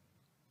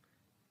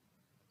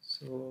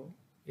 So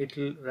it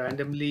will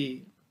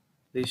randomly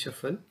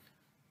reshuffle.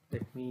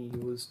 Let me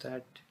use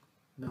that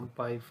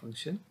numpy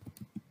function.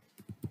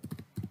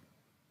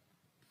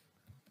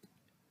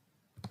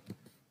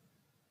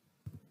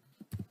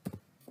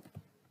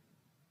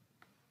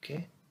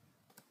 Okay,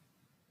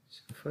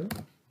 shuffle.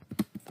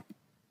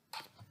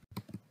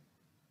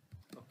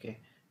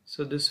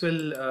 So this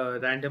will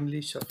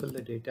randomly shuffle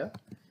the data,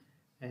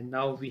 and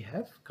now we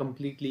have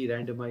completely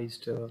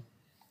randomized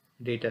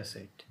data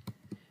set.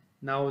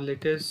 Now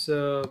let us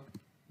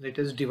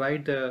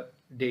divide the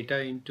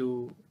data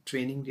into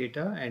training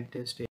data and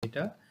test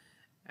data,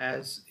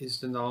 as is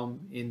the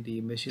norm in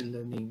the machine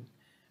learning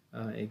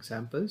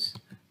examples.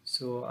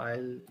 So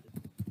I'll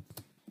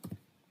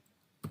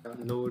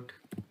download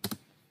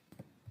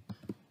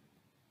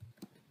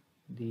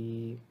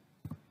the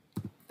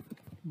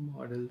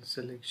model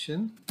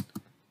selection,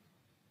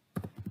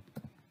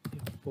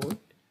 import,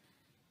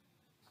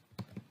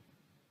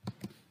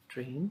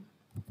 train,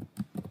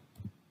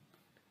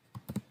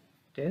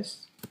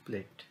 test,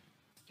 split.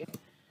 Okay,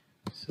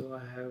 so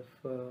I have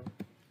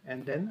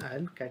and then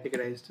I'll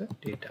categorize the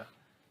data.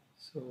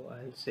 So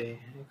I'll say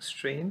X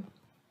train,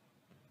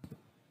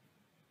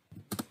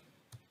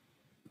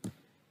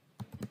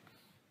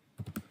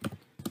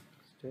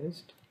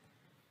 test,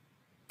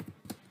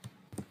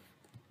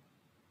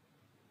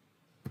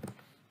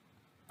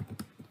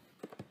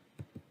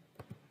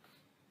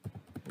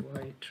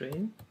 Y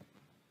train,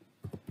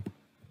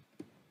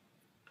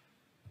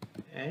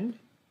 and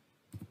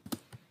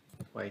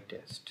Y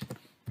test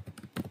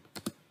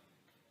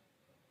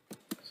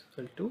is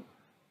equal to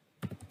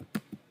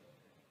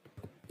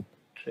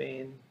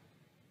train,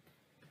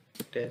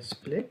 test,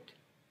 split,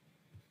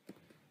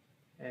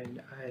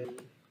 and I'll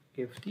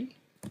give the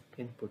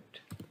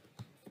input,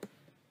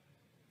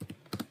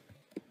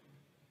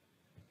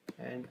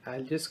 and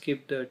I'll just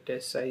keep the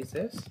test size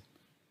as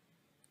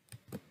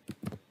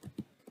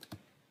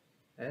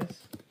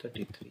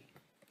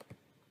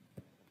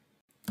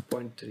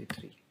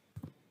 33.33.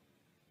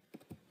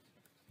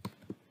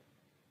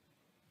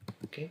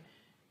 Okay,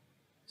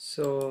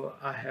 so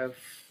I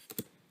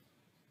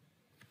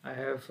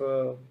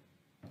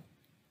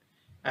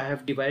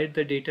have divided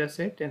the data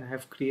set, and I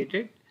have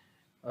created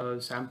a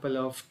sample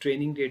of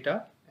training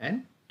data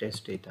and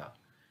test data.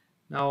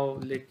 Now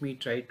let me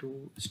try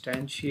to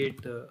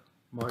instantiate the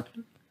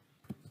model,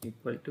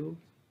 equal to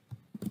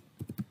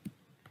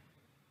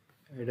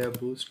add a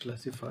boost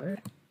classifier.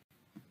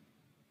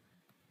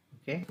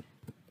 Okay,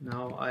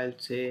 now I'll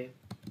say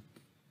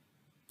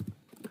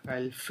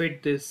I'll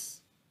fit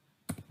this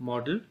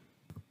model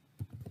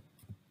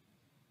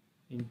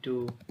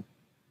into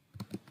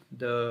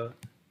the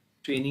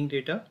training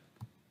data,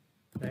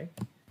 right?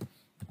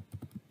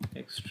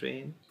 X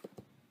train,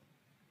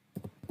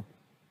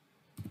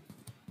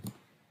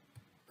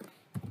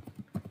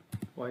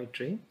 Y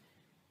train.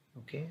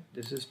 Okay,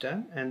 this is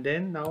done, and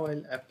then now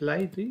I'll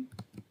apply the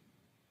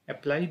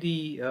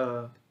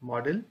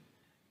model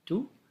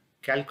to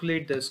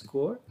calculate the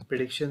score,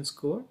 prediction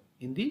score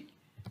in the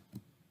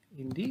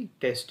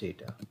test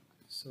data.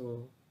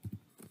 So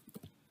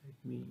let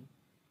me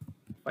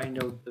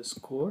find out the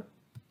score,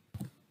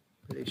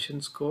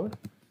 prediction score.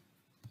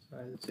 So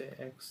I'll say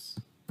X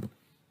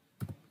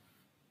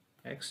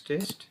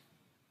test,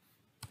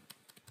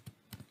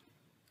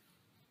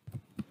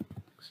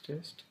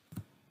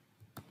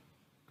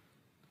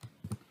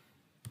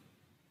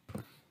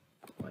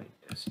 Y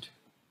test.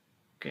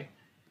 Okay,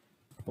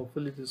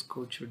 hopefully this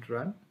code should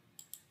run.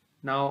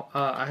 Now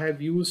I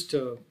have used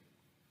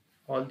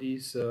all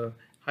these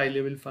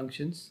high-level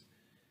functions.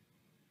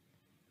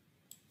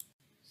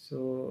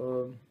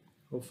 So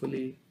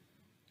hopefully,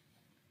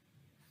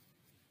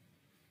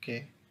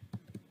 okay.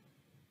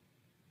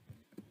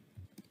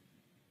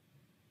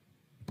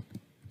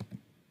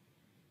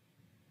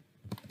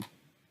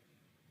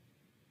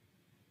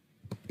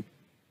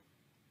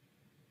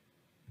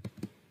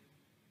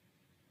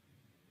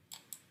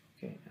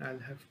 Okay, I'll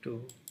have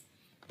to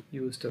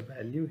use the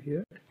value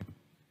here.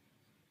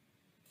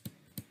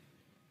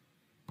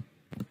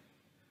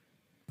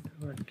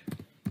 What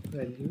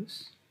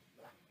values?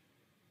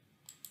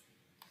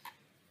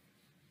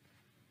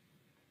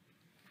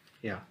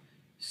 Yeah,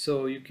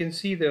 so you can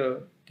see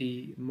the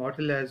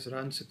model has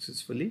run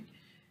successfully,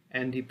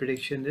 and the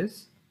prediction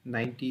is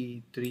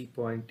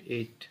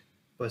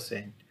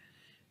 93.8%.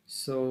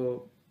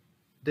 So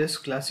this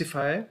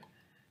classifier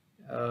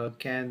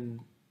can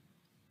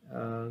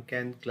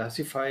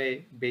classify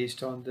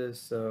based on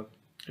this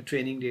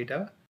training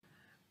data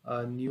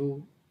a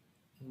new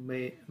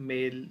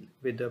male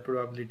with a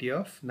probability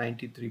of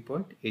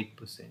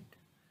 93.8%.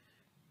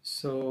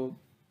 So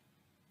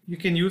you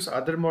can use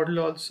other model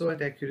also,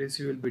 and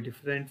accuracy will be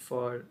different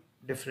for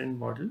different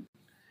model,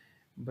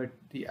 but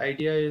the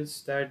idea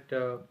is that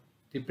the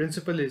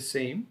principle is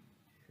same.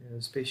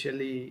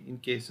 Especially in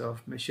case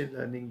of machine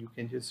learning, you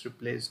can just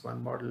replace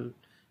one model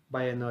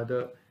by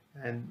another,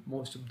 and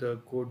most of the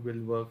code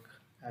will work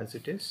as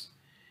it is.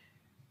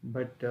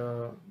 But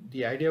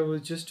the idea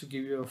was just to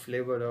give you a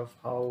flavor of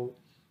how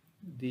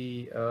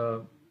the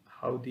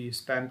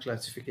spam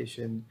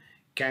classification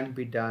can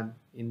be done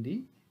in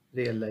the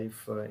real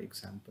life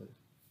example.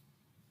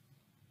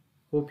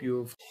 Hope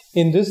you've.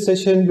 In this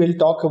session, we'll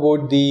talk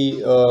about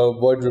the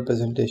word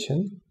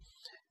representation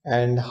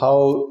and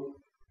how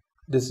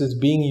this is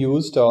being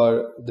used,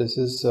 or this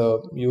is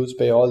used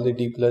by all the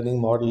deep learning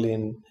model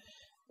in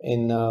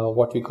in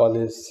what we call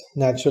is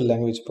natural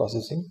language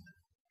processing.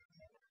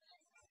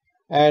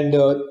 And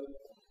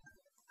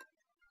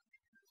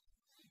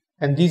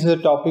these are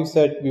the topics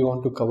that we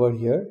want to cover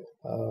here.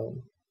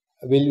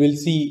 We'll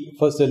see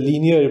first the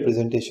linear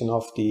representation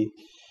of the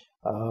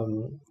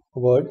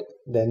word,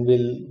 then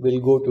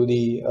we'll go to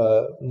the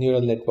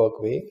neural network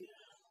way,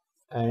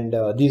 and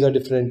these are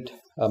different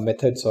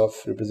methods of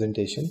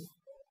representation.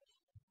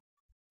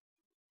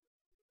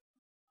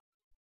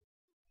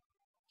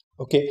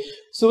 Okay,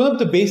 so one of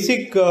the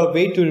basic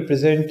way to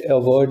represent a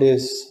word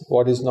is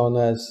what is known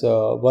as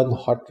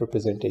one-hot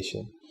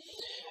representation.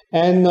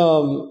 And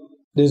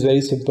this is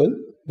very simple,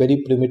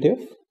 very primitive.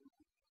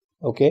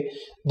 Okay,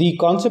 the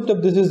concept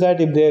of this is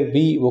that if there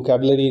be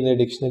vocabulary in a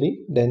dictionary,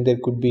 then there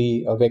could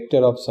be a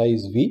vector of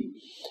size v,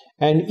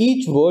 and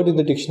each word in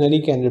the dictionary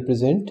can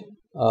represent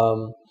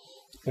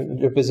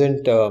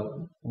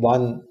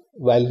one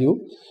value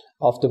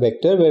of the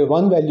vector, where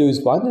one value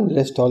is 1 and the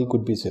rest all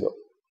could be 0.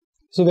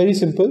 So very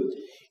simple.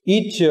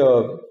 Each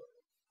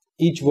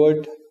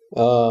word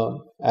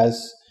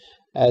as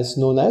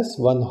known as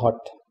one hot.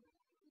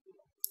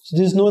 So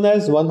this is known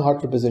as one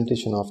hot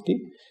representation of the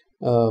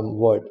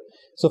word.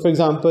 So for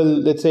example,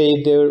 let's say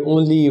if there are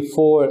only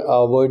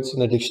 4 words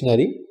in a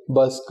dictionary: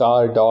 bus,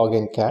 car, dog,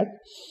 and cat,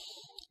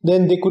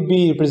 then they could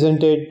be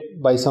represented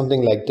by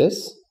something like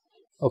this.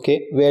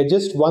 Okay, where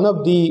just one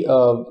of the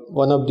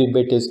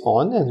bit is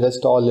on and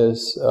rest all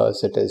is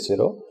set as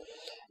 0.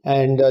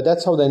 And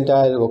that's how the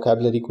entire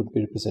vocabulary could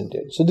be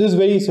represented. So this is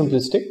very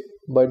simplistic,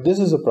 but this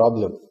is a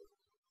problem,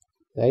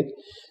 right?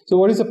 So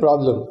what is the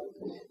problem?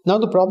 Now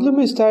the problem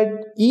is that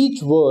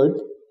each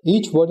word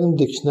in the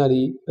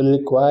dictionary will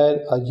require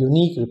a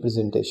unique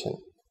representation.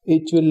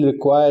 It will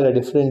require a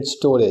different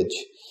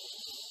storage.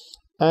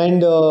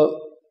 And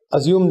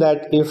assume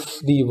that if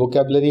the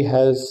vocabulary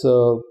has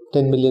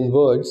 10 million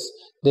words,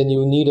 then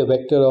you need a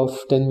vector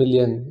of 10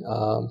 million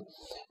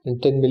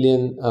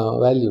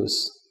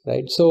values,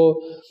 right? So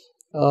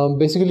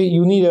basically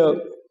you need a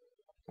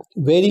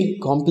very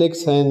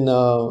complex and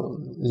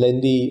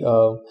lengthy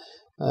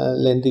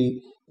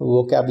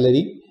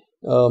vocabulary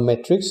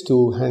metrics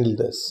to handle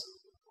this.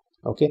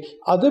 Okay.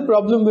 Other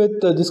problem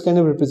with this kind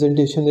of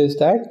representation is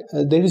that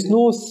there is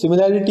no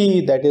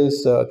similarity that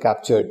is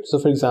captured. So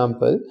for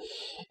example,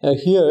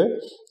 here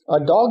a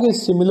dog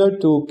is similar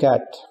to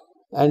cat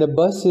and a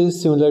bus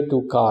is similar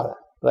to car,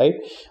 right?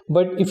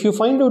 But if you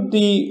find out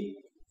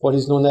what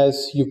is known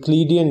as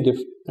Euclidean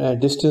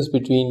distance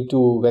between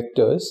two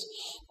vectors,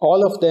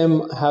 all of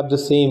them have the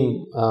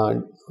same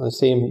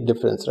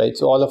difference, right?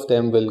 So all of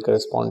them will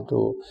correspond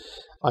to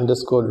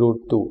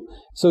 _√2.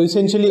 So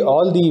essentially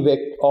all the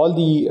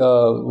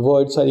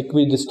words are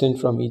equidistant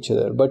from each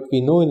other. But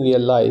we know in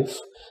real life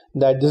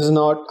that this is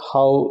not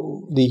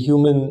how the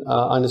human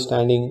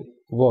understanding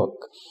work.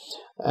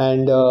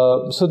 And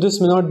so this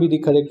may not be the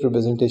correct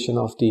representation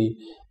of the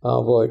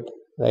word,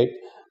 right?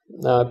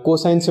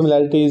 Cosine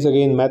similarity is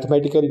again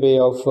mathematical way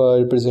of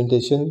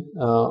representation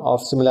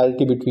of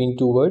similarity between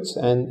two words,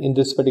 and in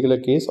this particular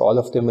case all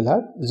of them will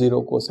have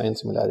 0 cosine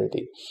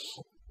similarity.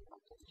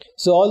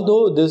 So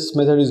although this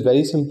method is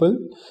very simple,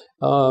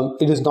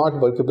 it is not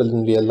workable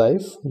in real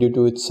life due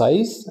to its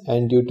size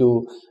and due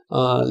to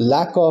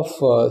lack of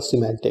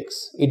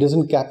semantics. It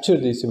doesn't capture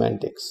the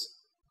semantics.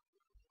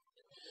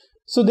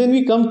 So then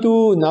we come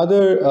to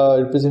another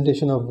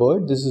representation of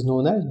word. This is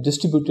known as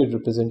distributed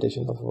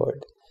representation of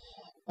word.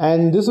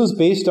 And this was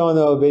based on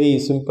a very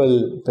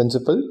simple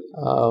principle,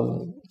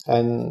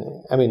 and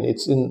I mean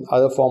it's in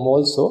other form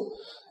also,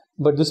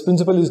 but this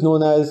principle is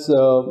known as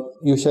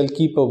you shall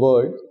keep a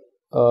word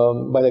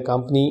by the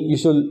company, you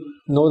shall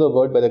know the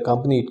word by the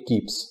company it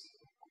keeps.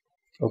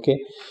 Okay,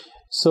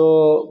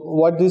 so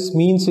what this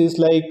means is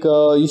like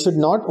you should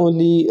not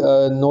only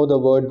know the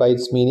word by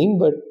its meaning,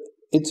 but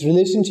its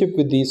relationship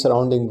with the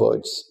surrounding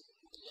words.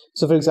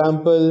 So for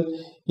example,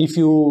 if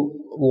you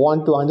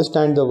want to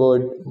understand the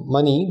word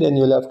money, then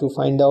you'll have to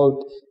find out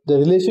the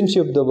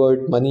relationship of the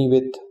word money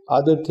with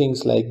other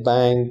things like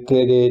bank,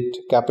 credit,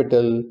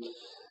 capital,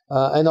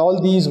 and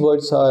all these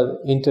words are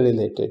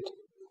interrelated.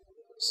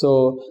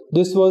 So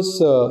this was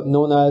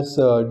known as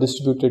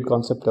distributed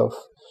concept of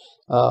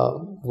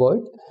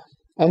word.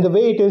 And the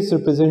way it is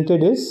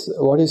represented is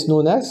what is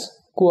known as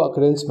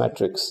co-occurrence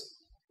matrix.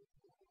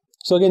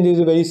 So again, this is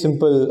a very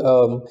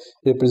simple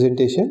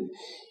representation.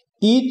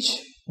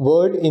 Each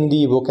word in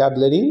the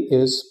vocabulary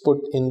is put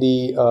in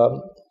the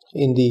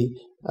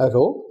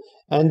row,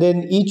 and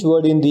then each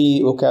word in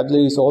the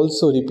vocabulary is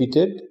also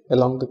repeated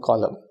along the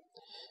column.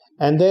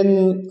 And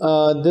then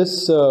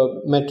this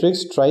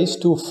matrix tries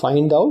to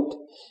find out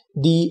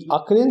the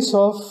occurrence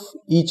of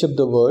each of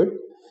the word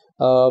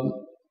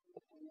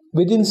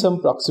within some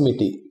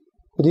proximity,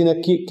 within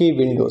a k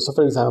window. So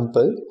for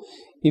example,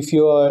 if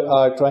you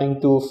are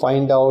trying to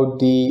find out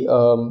the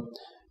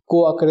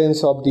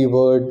co-occurrence of the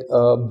word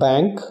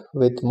bank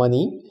with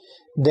money,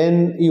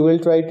 then you will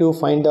try to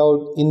find out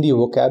in the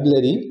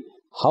vocabulary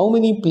how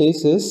many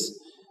places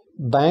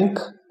bank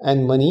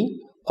and money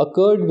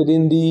occurred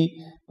within the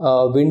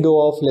window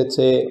of, let's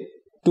say,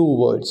 2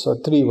 words or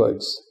 3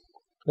 words.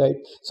 right?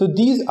 So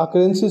these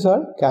occurrences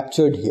are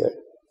captured here,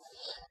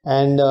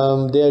 and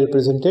they are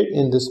represented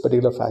in this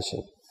particular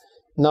fashion.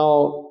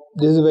 Now,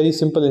 this is a very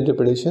simple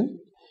interpretation.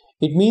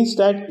 It means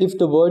that if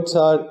the words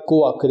are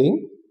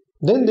co-occurring,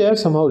 then they are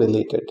somehow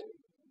related.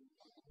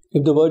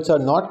 If the words are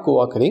not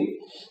co-occurring,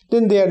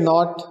 then they are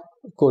not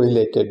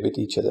correlated with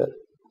each other.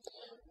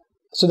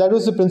 So that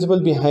was the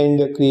principle behind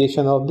the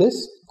creation of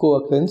this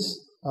co-occurrence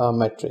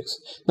matrix.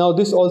 Now,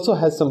 this also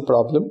has some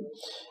problem.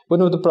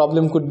 One of the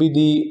problem could be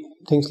the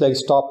things like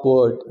stop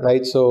word,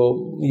 right?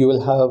 So you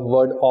will have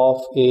word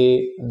of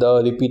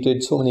the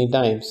repeated so many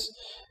times,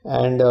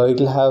 and it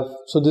will have,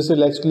 so this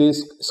will actually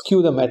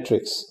skew the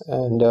matrix,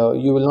 and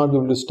you will not be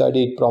able to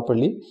study it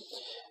properly.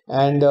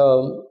 And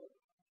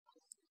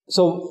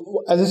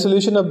so as a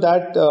solution of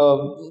that,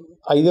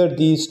 either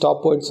these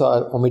stop words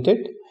are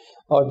omitted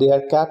or they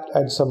are capped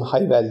at some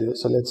high value.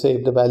 So let's say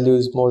if the value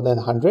is more than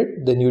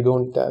 100, then you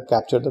don't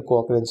capture the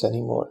co-occurrence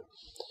anymore.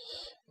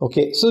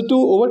 Okay, so to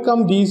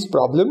overcome these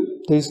problems,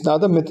 there is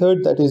another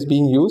method that is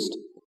being used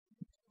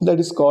that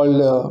is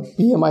called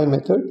PMI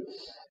method,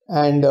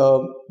 and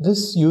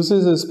this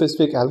uses a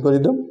specific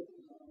algorithm.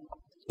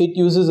 It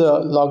uses a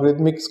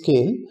logarithmic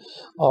scale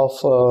of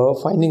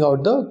finding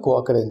out the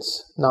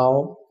co-occurrence.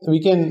 Now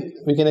we can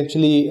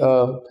actually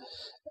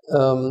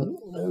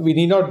we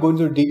need not go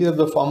into the details of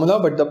the formula,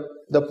 but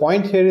the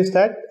point here is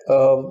that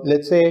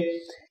let's say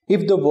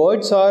if the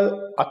words are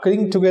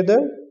occurring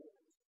together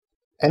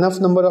enough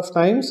number of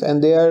times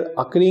and they are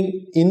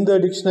occurring in the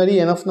dictionary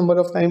enough number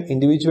of times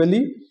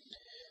individually,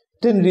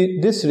 then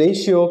this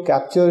ratio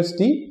captures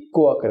the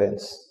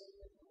co-occurrence.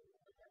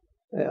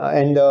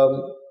 And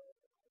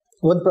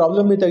one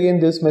problem with again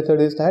this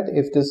method is that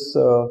if this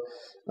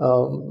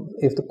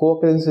if the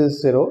co-occurrence is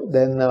 0,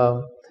 then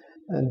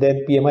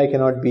PMI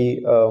cannot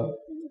be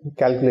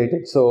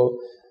calculated. So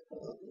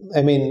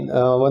I mean,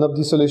 one of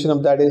the solution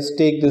of that is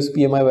take this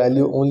PMI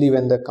value only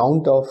when the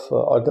count of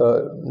or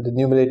the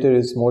numerator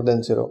is more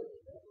than 0.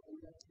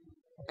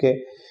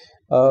 Okay.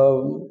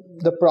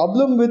 The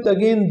problem with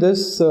again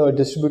this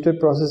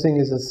distributed processing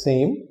is the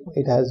same.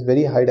 It has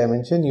very high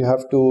dimension. You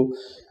have to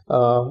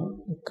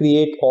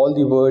create all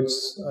the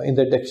words in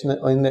the dictionary,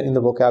 in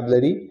the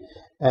vocabulary,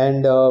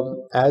 and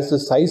as the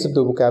size of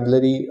the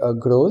vocabulary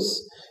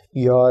grows,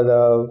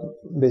 your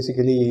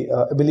basically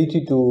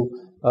ability to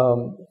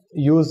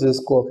use this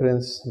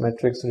co-occurrence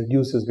matrix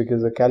reduces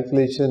because the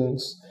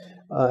calculations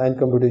and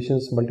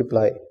computations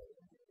multiply.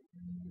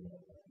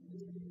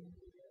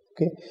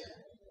 Okay,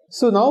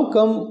 so now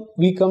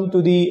we come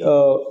to the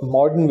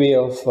modern way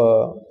of,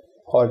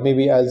 or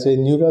maybe I'll say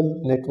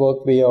neural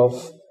network way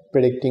of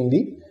predicting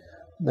the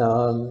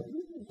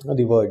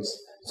words.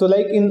 So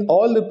like in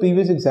all the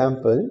previous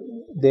example,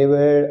 they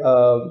were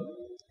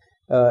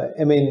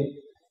I mean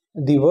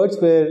the words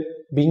were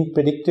being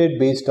predicted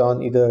based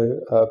on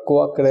either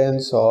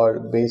co-occurrence or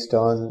based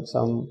on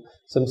some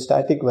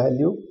static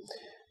value.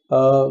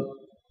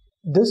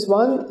 This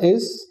one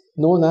is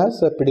known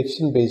as a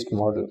prediction based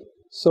model.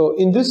 So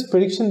in this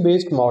prediction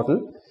based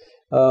model,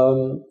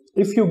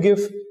 if you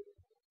give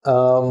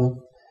n-1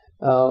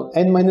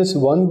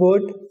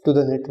 word to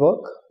the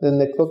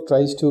network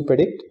tries to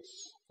predict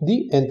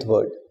the nth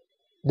word.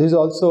 This is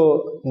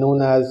also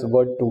known as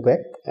word to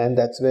vec, and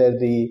that's where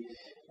the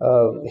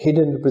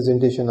hidden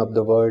representation of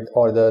the word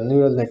or the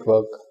neural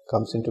network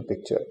comes into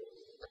picture.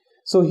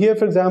 So here,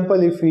 for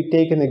example, if we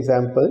take an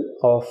example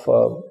of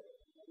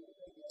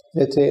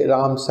let's say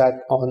Ram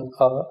sat on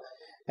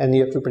and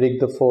you have to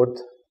predict the fourth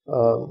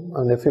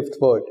and the fifth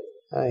word,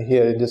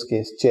 here in this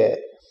case chair,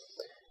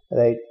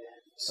 right?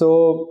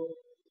 So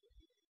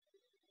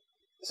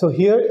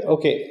here,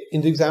 okay,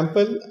 in the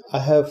example I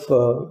have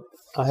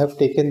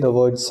taken the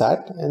word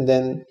sat, and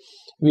then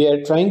we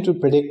are trying to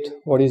predict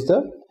what is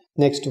the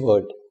next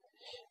word.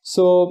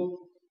 So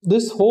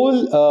this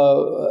whole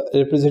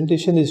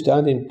representation is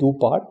done in two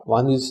parts.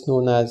 One is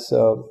known as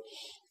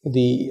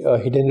the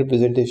hidden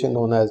representation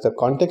known as the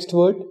context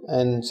word,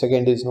 and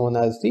second is known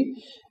as the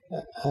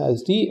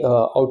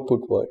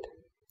output word,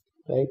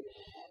 right?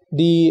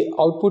 The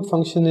output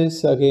function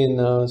is again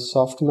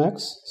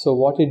softmax. So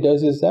what it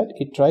does is that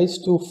it tries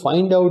to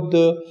find out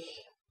the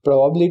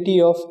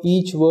probability of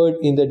each word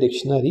in the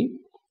dictionary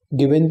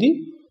given the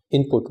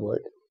input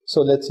word.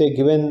 So let's say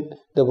given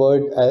the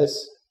word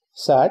as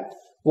sat,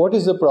 what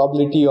is the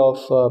probability of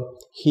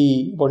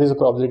he, what is the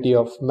probability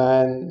of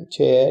man,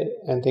 chair,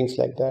 and things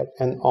like that,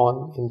 and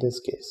on in this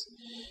case.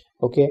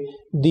 Okay,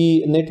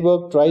 the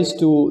network tries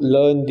to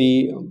learn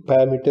the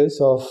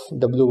parameters of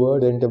W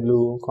word and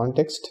W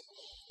context,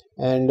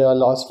 and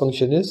loss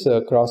function is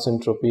cross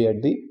entropy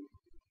at the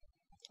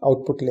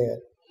output layer.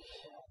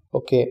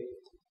 Okay,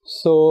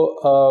 so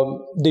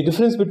the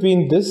difference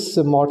between this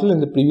model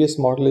and the previous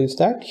model is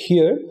that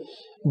here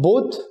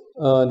both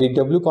the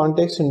W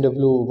context and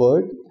W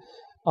word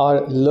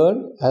are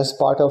learned as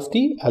part of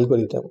the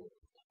algorithm.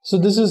 So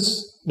this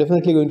is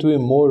definitely going to be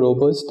more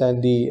robust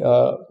than the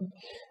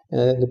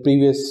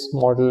previous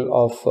model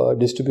of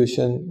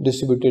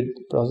distributed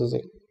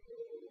processing.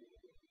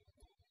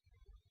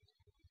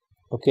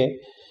 Okay,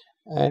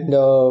 and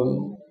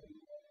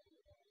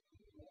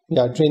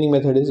Yeah, training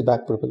method is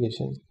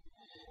backpropagation.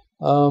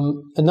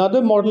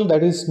 Another model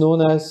that is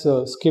known as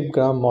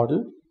skip-gram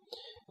model.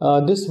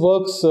 This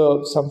works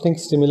something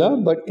similar,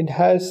 but it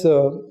has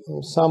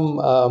some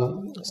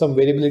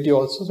variability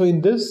also. So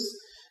in this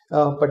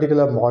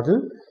particular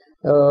model,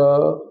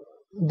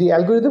 the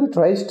algorithm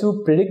tries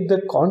to predict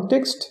the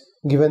context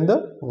given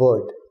the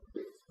word,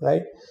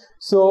 right?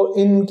 So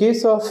in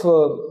case of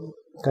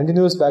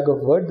continuous bag of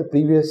word, the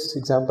previous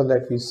example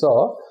that we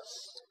saw,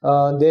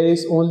 there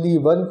is only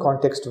one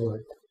context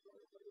word.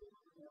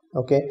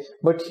 Okay,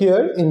 but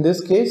here in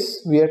this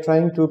case we are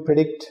trying to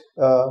predict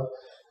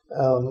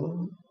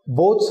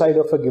both sides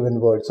of a given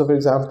word. So for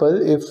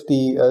example, if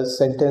the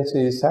sentence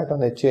is sat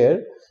on a chair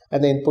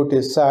and the input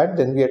is sat,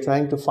 then we are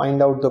trying to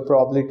find out the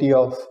probability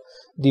of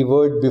the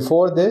word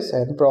before this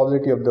and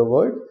probability of the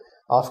word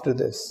after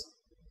this.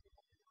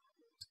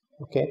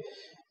 Okay,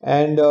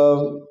 and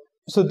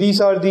so these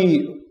are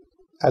the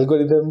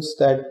algorithms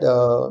that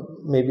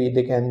maybe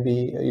they can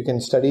be, you can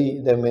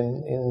study them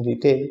in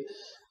detail.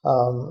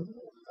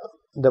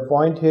 The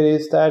point here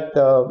is that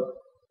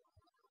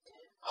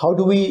how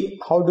do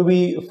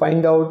we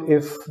find out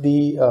if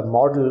the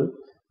model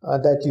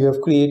that you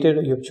have created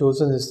or you have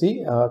chosen is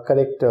the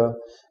correct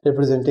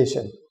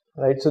representation,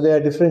 right? So there are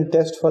different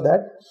tests for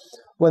that.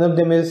 One of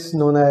them is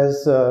known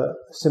as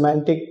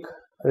semantic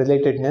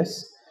relatedness.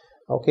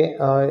 Okay,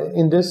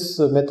 in this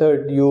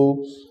method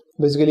you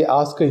basically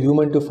ask a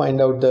human to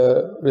find out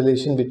the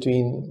relation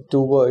between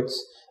two words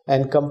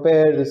and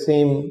compare the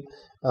same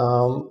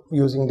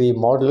using the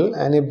model,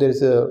 and if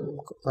there's a,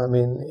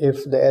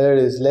 if the error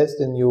is less,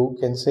 then you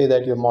can say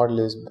that your model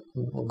is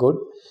good.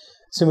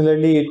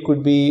 Similarly, it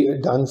could be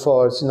done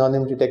for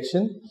synonym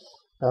detection.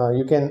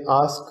 You can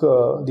ask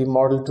the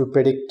model to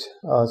predict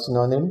a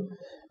synonym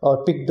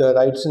or pick the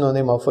right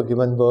synonym of a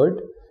given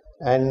word.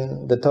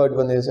 And the third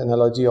one is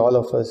analogy. All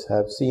of us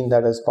have seen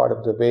that as part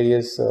of the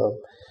various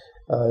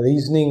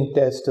reasoning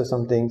test or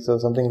something. So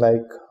something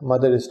like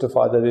mother is to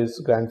father is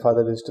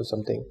grandfather is to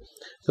something.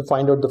 So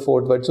find out the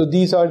fourth word. So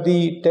these are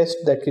the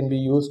tests that can be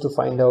used to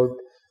find out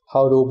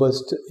how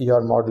robust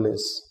your model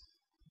is.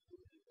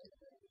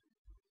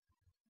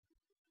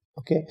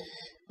 Okay.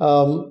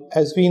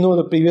 As we know,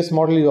 the previous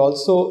model is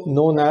also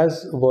known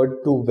as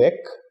word2vec.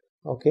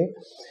 Okay.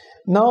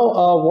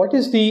 Now, what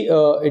is the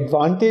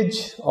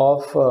advantage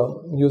of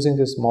using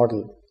this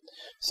model?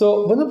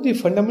 So one of the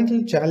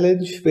fundamental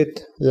challenge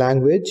with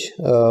language,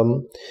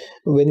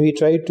 when we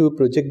try to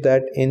project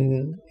that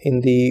in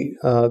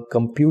the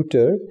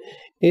computer,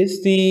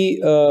 is the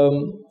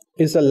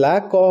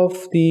lack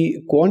of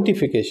the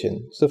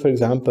quantification. So for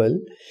example,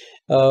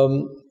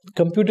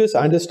 computers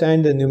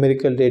understand the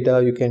numerical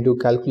data, you can do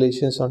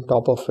calculations on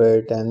top of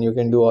it, and you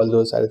can do all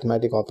those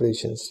arithmetic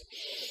operations.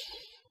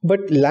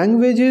 But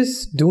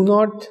languages do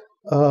not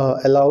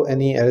allow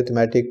any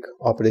arithmetic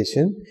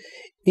operation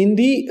in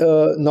the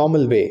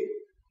normal way,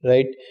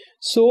 right?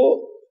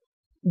 So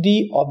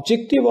the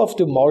objective of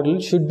the model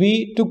should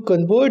be to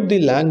convert the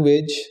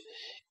language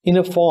in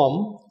a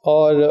form,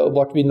 or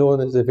what we know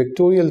as a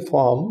vectorial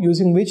form,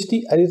 using which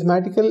the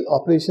arithmetical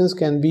operations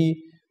can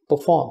be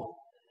performed.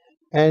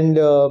 And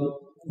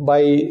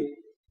by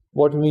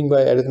what we mean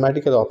by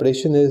arithmetical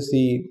operation is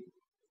the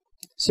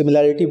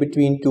similarity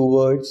between two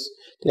words,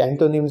 the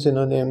antonyms,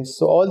 synonyms.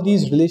 So all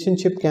these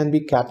relationship can be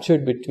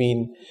captured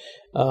between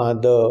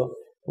the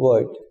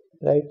word,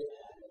 right?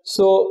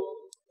 So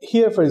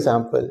here, for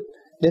example,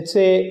 let's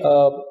say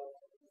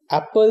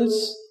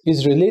apples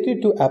is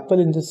related to apple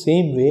in the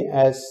same way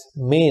as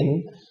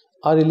men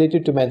are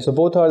related to men. So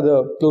both are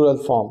the plural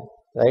form,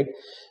 right?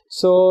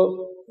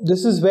 So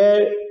this is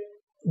where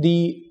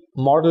the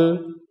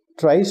model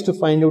tries to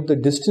find out the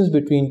distance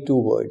between two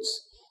words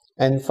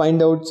and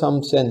find out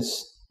some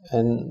sense,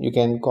 and you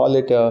can call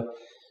it a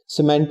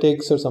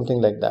semantics or something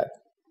like that.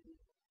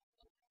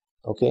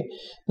 Okay,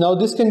 now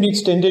this can be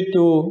extended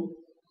to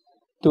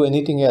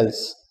anything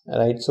else,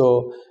 right?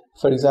 So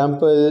for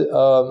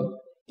example,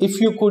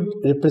 if you could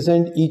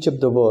represent each of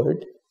the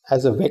word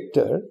as a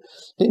vector,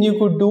 then you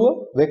could do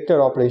a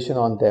vector operation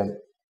on them,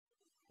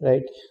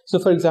 right? So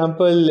for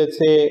example, let's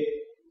say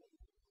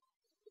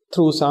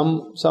through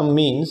some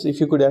means,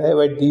 if you could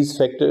arrive at these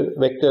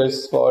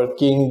vectors for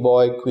king,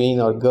 boy, queen,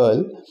 or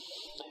girl,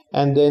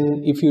 and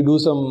then if you do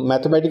some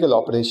mathematical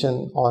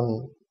operation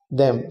on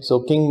them,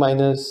 so king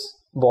minus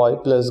boy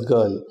plus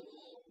girl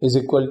is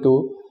equal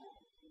to,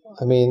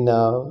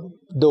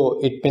 though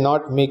it may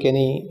not make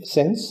any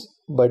sense,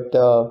 but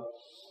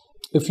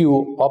if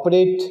you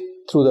operate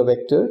through the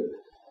vector,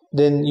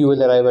 then you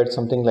will arrive at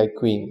something like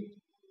queen.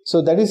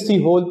 So that is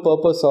the whole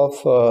purpose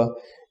of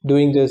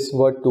doing this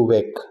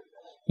word2vec.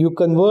 You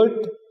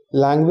convert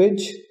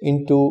language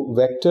into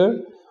vector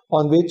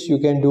on which you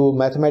can do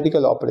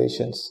mathematical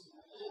operations.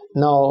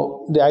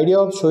 Now, the idea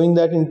of showing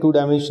that in 2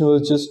 dimensions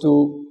was just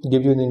to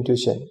give you an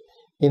intuition.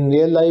 In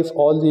real life,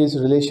 all these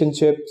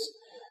relationships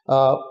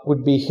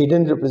would be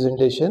hidden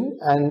representation,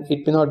 and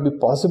it may not be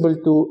possible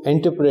to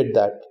interpret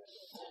that.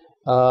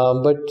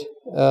 But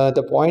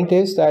the point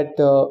is that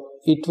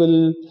it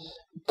will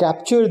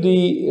capture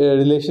the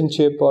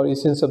relationship or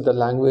essence of the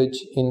language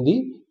in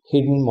the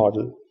hidden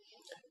model.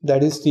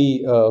 That is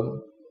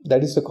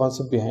the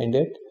concept behind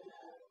it.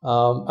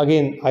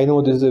 Again, I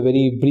know this is a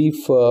very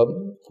brief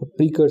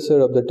precursor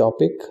of the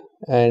topic,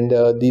 and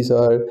these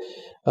are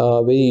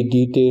very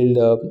detailed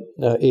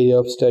area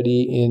of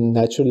study in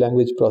natural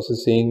language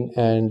processing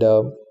and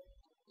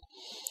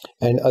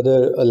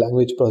other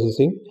language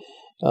processing.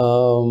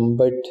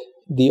 But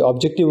the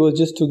objective was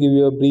just to give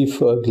you a brief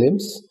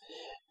glimpse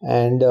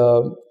and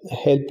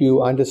help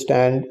you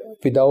understand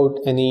without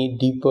any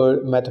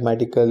deeper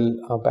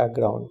mathematical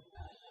background.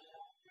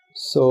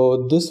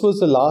 So this was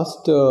the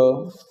last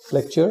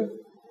lecture,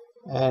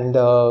 and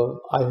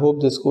I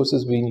hope this course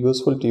has been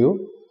useful to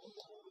you.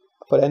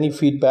 For any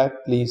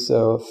feedback, please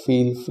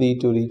feel free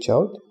to reach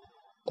out.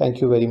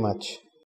 Thank you very much.